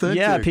so authentic.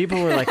 Yeah,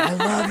 people were like, I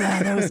love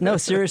that. No,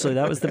 seriously,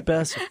 that was the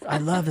best. I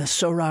love this.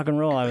 So rock and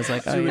roll. I was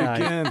like, Do it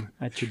again.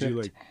 I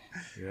tripped.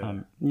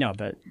 No,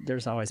 but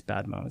there's always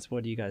bad moments.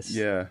 What do you guys?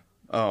 Yeah.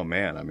 Oh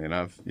man. I mean,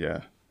 I've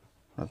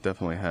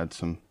definitely had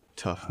some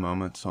tough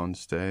moments on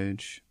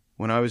stage.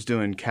 When I was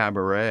doing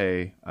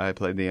Cabaret, I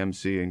played the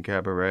MC in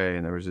Cabaret,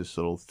 and there was this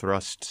little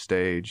thrust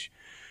stage,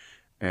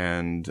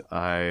 and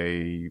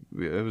it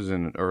was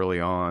early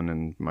on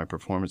in my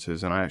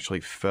performances, and I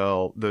actually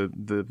fell.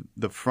 The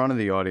front of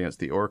the audience,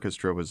 the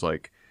orchestra was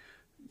like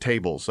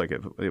tables, like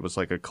it was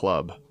like a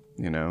club,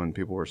 and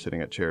people were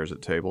sitting at chairs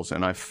at tables,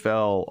 and I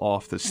fell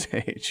off the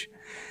stage,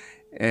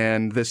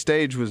 and the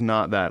stage was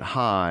not that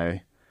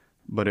high,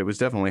 but it was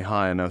definitely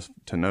high enough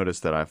to notice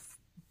that I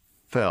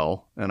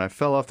fell, and I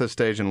fell off the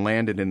stage and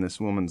landed in this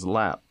woman's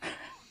lap.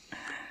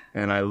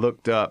 And I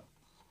looked up,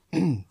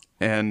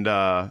 and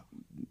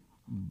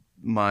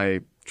my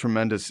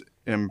tremendous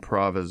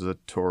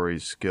improvisatory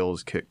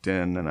skills kicked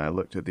in, and I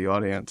looked at the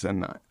audience,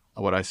 and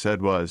what I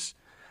said was,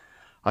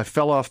 I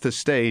fell off the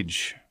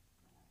stage.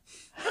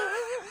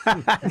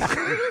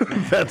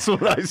 That's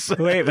what I said.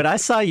 Wait, but I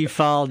saw you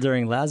fall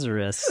during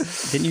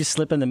Lazarus. Didn't you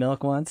slip in the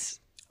milk once?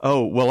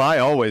 Oh, well, I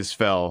always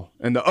fell.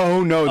 And there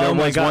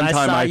was one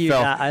time I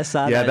fell. I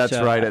saw that. Yeah, that's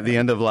show. right. At the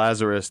end of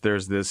Lazarus,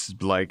 there's this,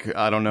 like,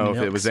 I don't know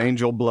if it was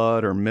angel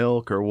blood or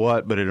milk or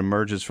what, but it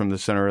emerges from the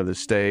center of the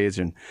stage.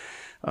 And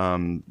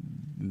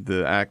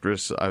the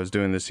actress I was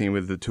doing the scene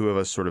with, the two of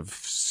us sort of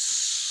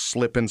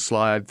slip and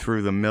slide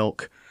through the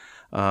milk.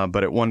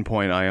 But at one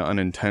point,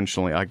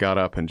 I got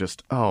up and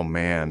just, oh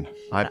man,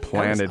 I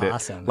planted it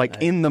awesome.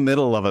 in the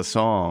middle of a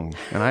song,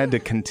 and I had to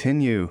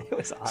continue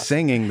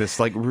singing this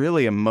like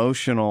really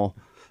emotional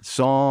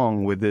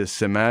song with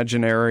this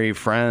imaginary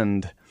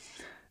friend,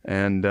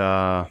 and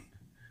but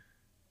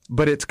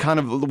it's kind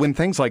of when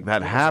things like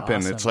that happen,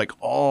 awesome. It's like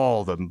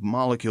all the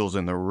molecules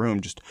in the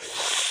room just.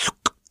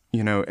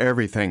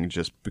 Everything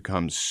just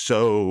becomes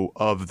so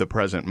of the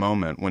present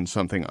moment when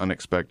something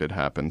unexpected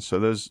happens.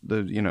 So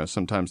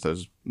sometimes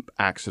those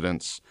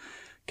accidents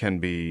can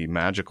be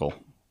magical.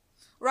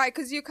 Right,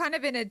 because you're kind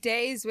of in a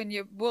daze when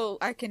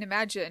I can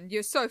imagine.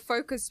 You're so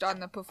focused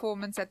on the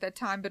performance at that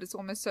time, but it's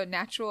almost so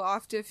natural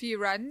after a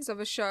few runs of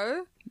a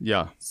show.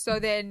 Yeah. So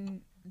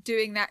then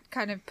doing that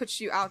kind of puts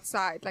you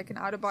outside, like an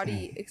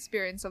out-of-body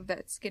experience of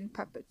that skin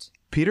puppet.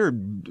 Peter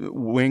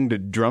winged a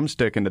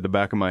drumstick into the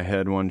back of my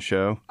head one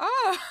show.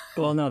 Oh!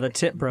 Well, no, the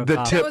tip broke off.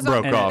 off. The tip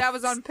broke off. That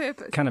was on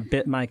purpose. Kind of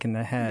bit Mike in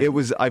the head.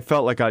 I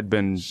felt like I'd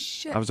been,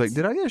 I was like,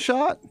 did I get a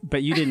shot?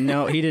 But you didn't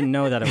know, he didn't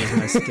know that it was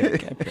my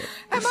stick.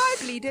 Am I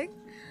bleeding?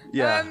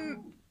 Yeah.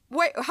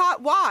 Wait,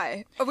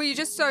 why? Or were you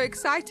just so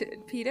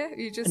excited, Peter?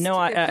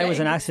 No, it was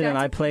an accident.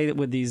 I played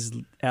with these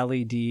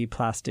LED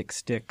plastic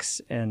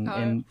sticks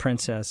in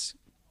Princess,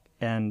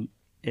 and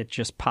it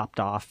just popped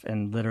off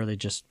and literally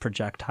just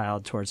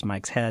projectiled towards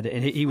Mike's head.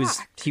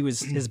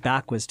 His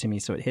back was to me,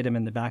 so it hit him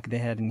in the back of the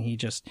head, and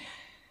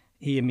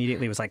he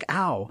immediately was like,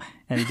 "Ow!"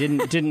 and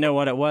didn't know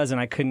what it was, and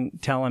I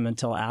couldn't tell him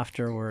until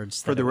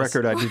afterwards. For the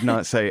record, I did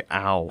not say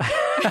 "ow."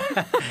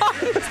 I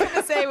was going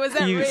to say, was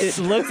that it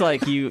looked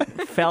like you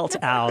felt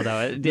 "ow"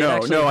 though. It did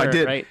hurt, I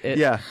did. Right? It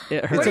hurt.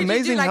 Did It's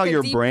amazing you do, how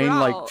your brain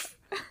growl?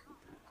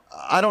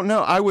 I don't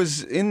know. I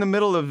was in the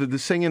middle of the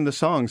singing the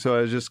song,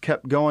 so I just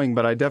kept going.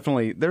 But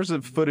there's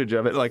a footage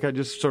of it. Like I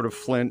just sort of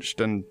flinched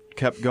and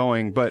kept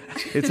going. But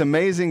it's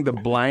amazing the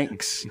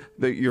blanks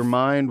that your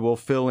mind will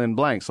fill in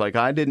blanks. Like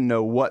I didn't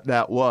know what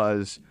that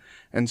was,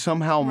 and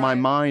somehow my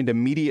mind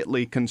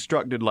immediately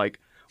constructed like,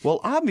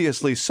 well,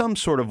 obviously some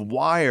sort of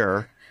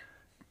wire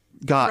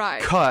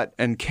got cut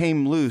and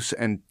came loose,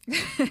 and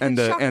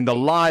the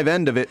live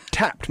end of it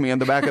tapped me on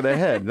the back of the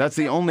head. That's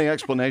the only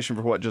explanation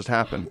for what just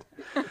happened.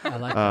 I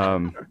like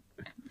that.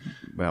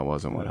 That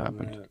wasn't what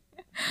happened.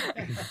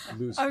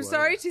 I'm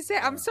sorry to say.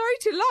 I'm sorry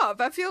to laugh.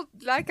 I feel.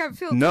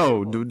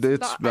 No,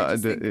 terrible.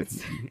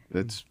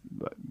 it's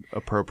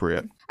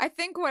appropriate. I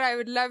think what I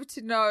would love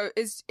to know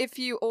is if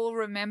you all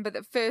remember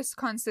the first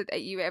concert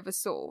that you ever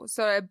saw.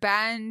 So a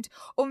band,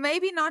 or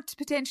maybe not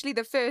potentially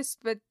the first,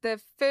 but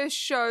the first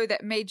show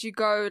that made you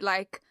go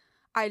like,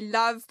 I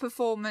love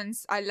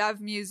performance, I love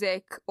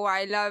music, or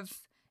I love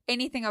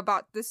anything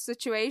about this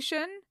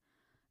situation.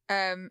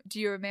 Do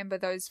you remember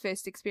those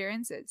first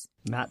experiences?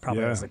 Matt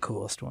probably was the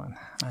coolest one.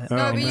 No,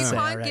 but you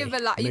can't give a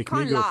lot. You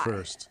can't me go lie.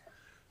 First.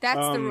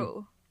 That's the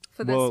rule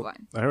for this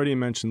one. I already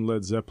mentioned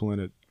Led Zeppelin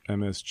at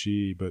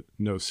MSG, but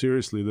no,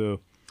 seriously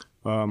though,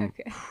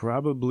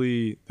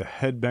 probably the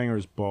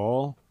Headbangers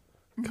Ball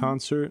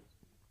concert,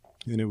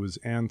 and it was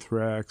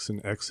Anthrax and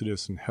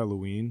Exodus and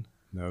Halloween.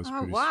 That was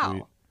pretty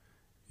sweet.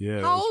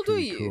 Yeah. How old were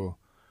you? Cool.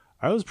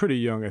 I was pretty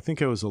young. I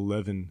think I was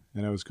 11,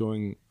 and I was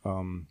going.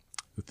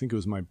 I think it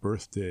was my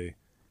birthday,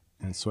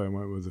 and so I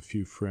went with a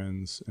few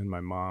friends, and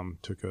my mom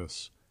took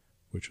us,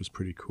 which was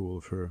pretty cool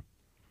of her.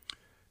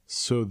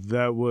 So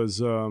that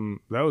was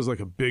like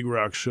a big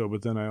rock show.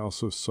 But then I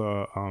also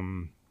saw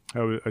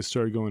I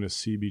started going to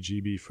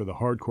CBGB for the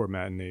hardcore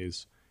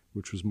matinees,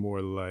 which was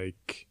more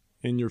like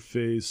in your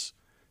face,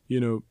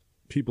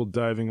 people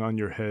diving on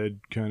your head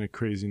kind of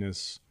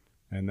craziness,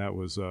 and that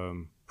was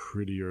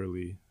pretty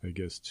early, I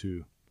guess,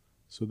 too.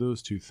 So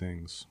those two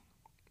things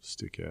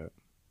stick out.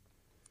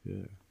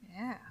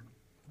 Yeah.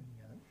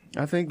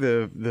 I think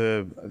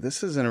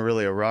this isn't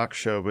really a rock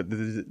show, but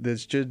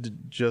this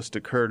just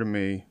occurred to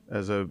me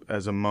as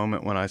a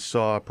moment when I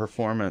saw a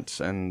performance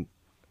and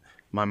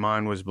my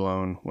mind was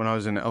blown. When I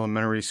was in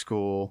elementary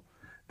school,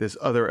 this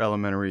other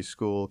elementary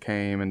school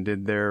came and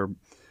did their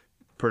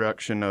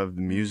production of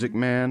The Music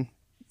Man.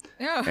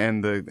 Yeah.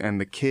 And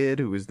the kid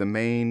who was the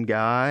main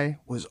guy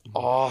was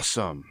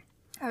awesome.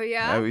 Oh,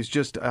 yeah?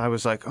 I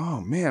was like,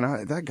 oh,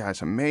 man, that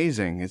guy's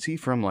amazing. Is he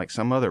from, like,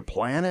 some other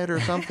planet or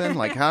something?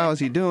 Like, how is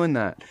he doing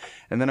that?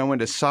 And then I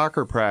went to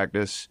soccer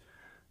practice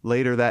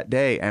later that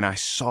day, and I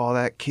saw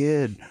that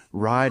kid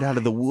ride out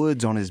of the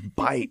woods on his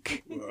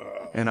bike.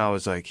 And I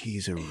was like,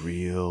 he's a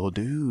real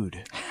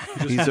dude.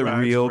 He's a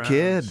real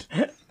kid.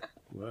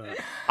 Wow.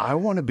 I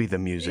want to be the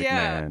Music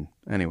Man.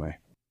 Anyway.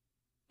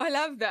 I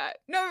love that.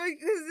 No,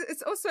 because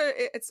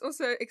it's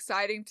also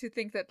exciting to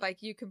think that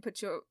like you can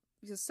put your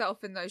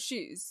yourself in those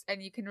shoes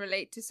and you can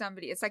relate to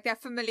somebody. It's like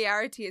that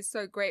familiarity is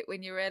so great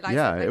when you realize.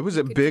 Yeah, that, like, it was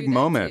you a could big do that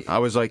moment. too. I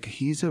was like,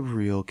 he's a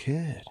real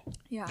kid.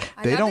 Yeah,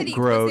 I They love don't that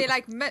grow- Was there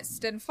like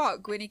mist and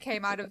fog when he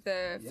came out of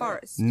the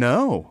forest?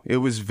 No, it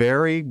was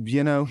very,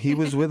 he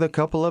was with a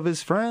couple of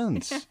his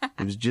friends.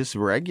 It was just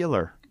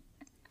regular.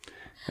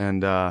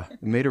 And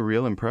it made a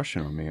real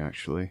impression on me,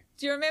 actually.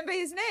 Do you remember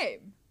his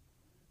name?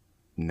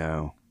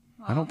 No,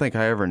 I don't think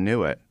I ever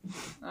knew it.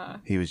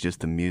 He was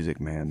just a music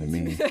man to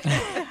me.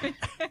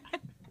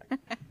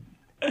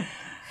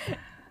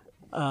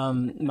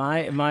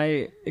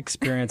 My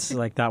experience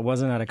like that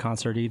wasn't at a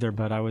concert either,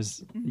 but I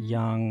was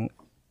young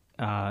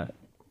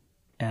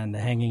and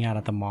hanging out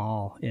at the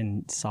mall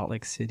in Salt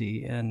Lake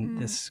City, and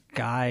this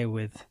guy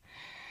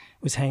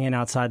was hanging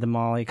outside the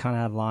mall. He kind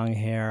of had long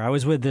hair. I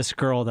was with this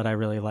girl that I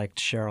really liked,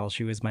 Cheryl.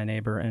 She was my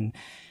neighbor, and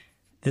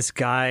this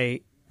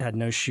guy had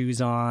no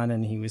shoes on,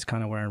 and he was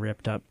kind of wearing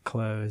ripped up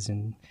clothes,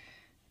 and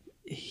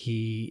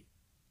he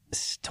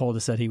told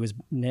us that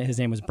his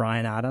name was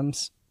Bryan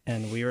Adams,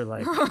 and we were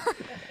like,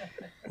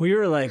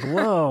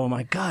 whoa,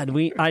 my God.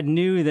 I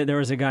knew that there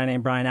was a guy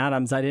named Bryan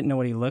Adams. I didn't know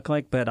what he looked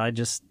like, but I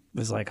just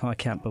was like, oh, I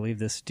can't believe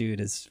this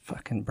dude is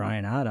fucking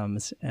Bryan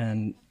Adams.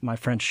 And my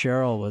friend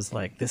Cheryl was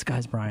like, this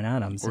guy's Bryan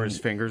Adams. Were his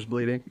fingers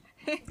bleeding?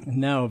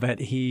 No, but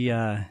he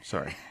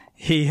Sorry.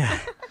 he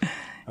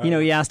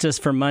asked us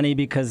for money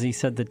because he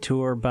said the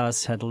tour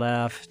bus had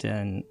left,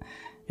 and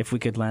if we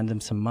could lend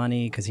him some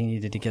money because he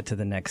needed to get to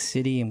the next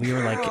city. And we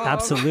were like,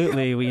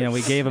 absolutely.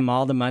 We gave him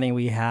all the money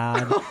we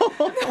had.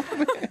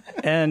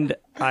 And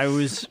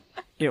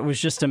it was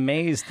just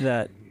amazed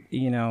that,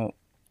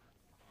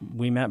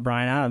 we met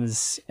Bryan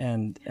Adams,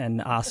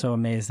 and also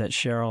amazed that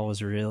Cheryl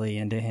was really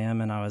into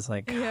him. And I was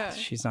like,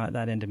 she's not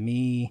that into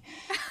me.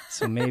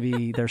 So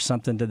maybe there's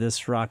something to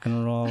this rock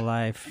and roll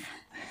life.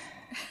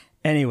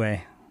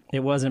 Anyway,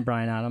 it wasn't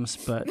Bryan Adams,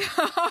 but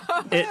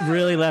it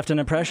really left an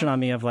impression on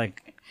me of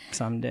like,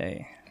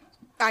 someday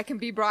I can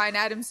be Bryan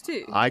Adams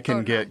too. I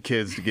can get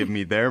kids to give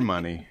me their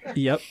money.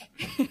 Yep.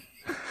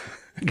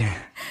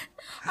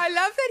 I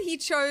love that he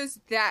chose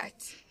that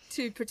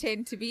to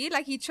pretend to be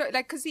like he chose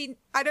because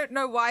I don't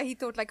know why he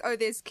thought like, oh,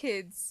 there's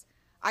kids,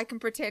 I can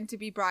pretend to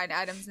be Bryan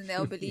Adams and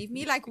they'll believe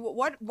me. Like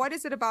what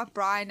is it about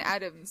Bryan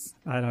Adams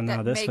I don't know.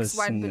 that This makes was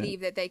one in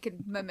believe that they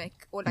can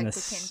mimic or like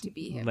pretend to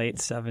be him? Late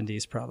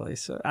 70s probably.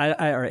 So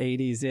or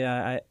 80s.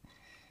 Yeah.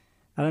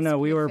 I don't know.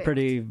 We were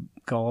pretty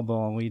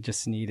gullible, and we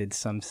just needed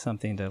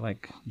something to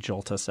like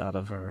jolt us out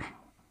of our.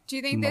 Do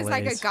you think there's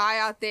like a guy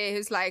out there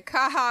who's like,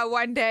 haha,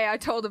 one day I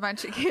told a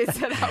bunch of kids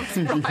that I was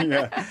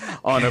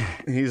Bryan?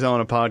 He's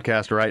on a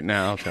podcast right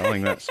now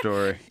telling that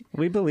story.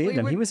 We believed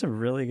him. He was a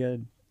really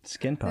good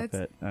skin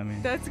puppet.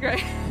 That's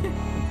great.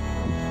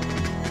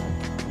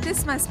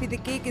 This Must Be the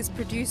Gig is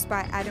produced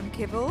by Adam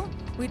Kibble.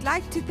 We'd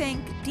like to thank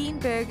Dean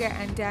Berger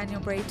and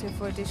Daniel Brater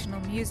for additional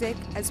music,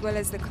 as well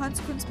as the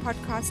Consequence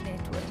Podcast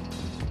Network.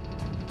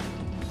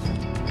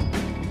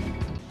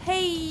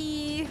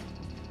 Hey!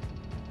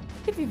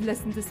 If you've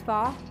listened this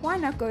far, why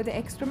not go the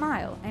extra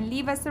mile and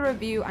leave us a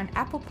review on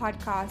Apple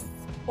Podcasts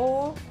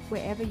or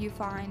wherever you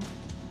find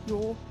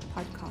your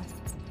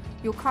podcasts.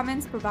 Your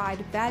comments provide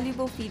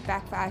valuable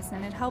feedback for us,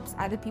 and it helps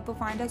other people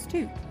find us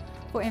too.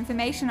 For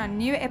information on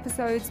new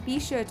episodes, be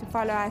sure to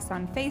follow us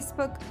on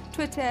Facebook,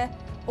 Twitter,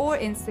 or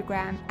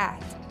Instagram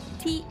at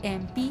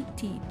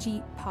TMBTGPod,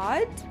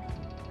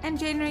 and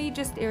generally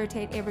just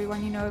irritate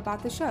everyone you know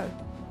about the show.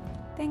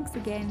 Thanks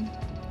again,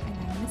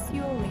 and I miss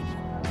you already.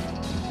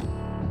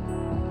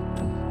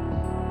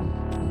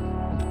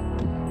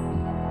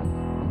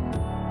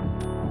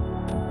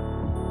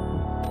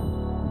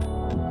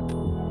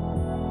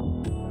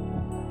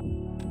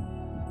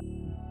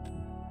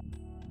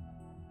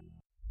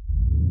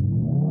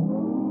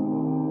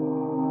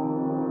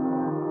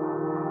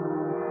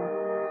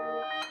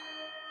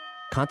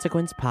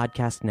 Consequence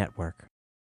Podcast Network.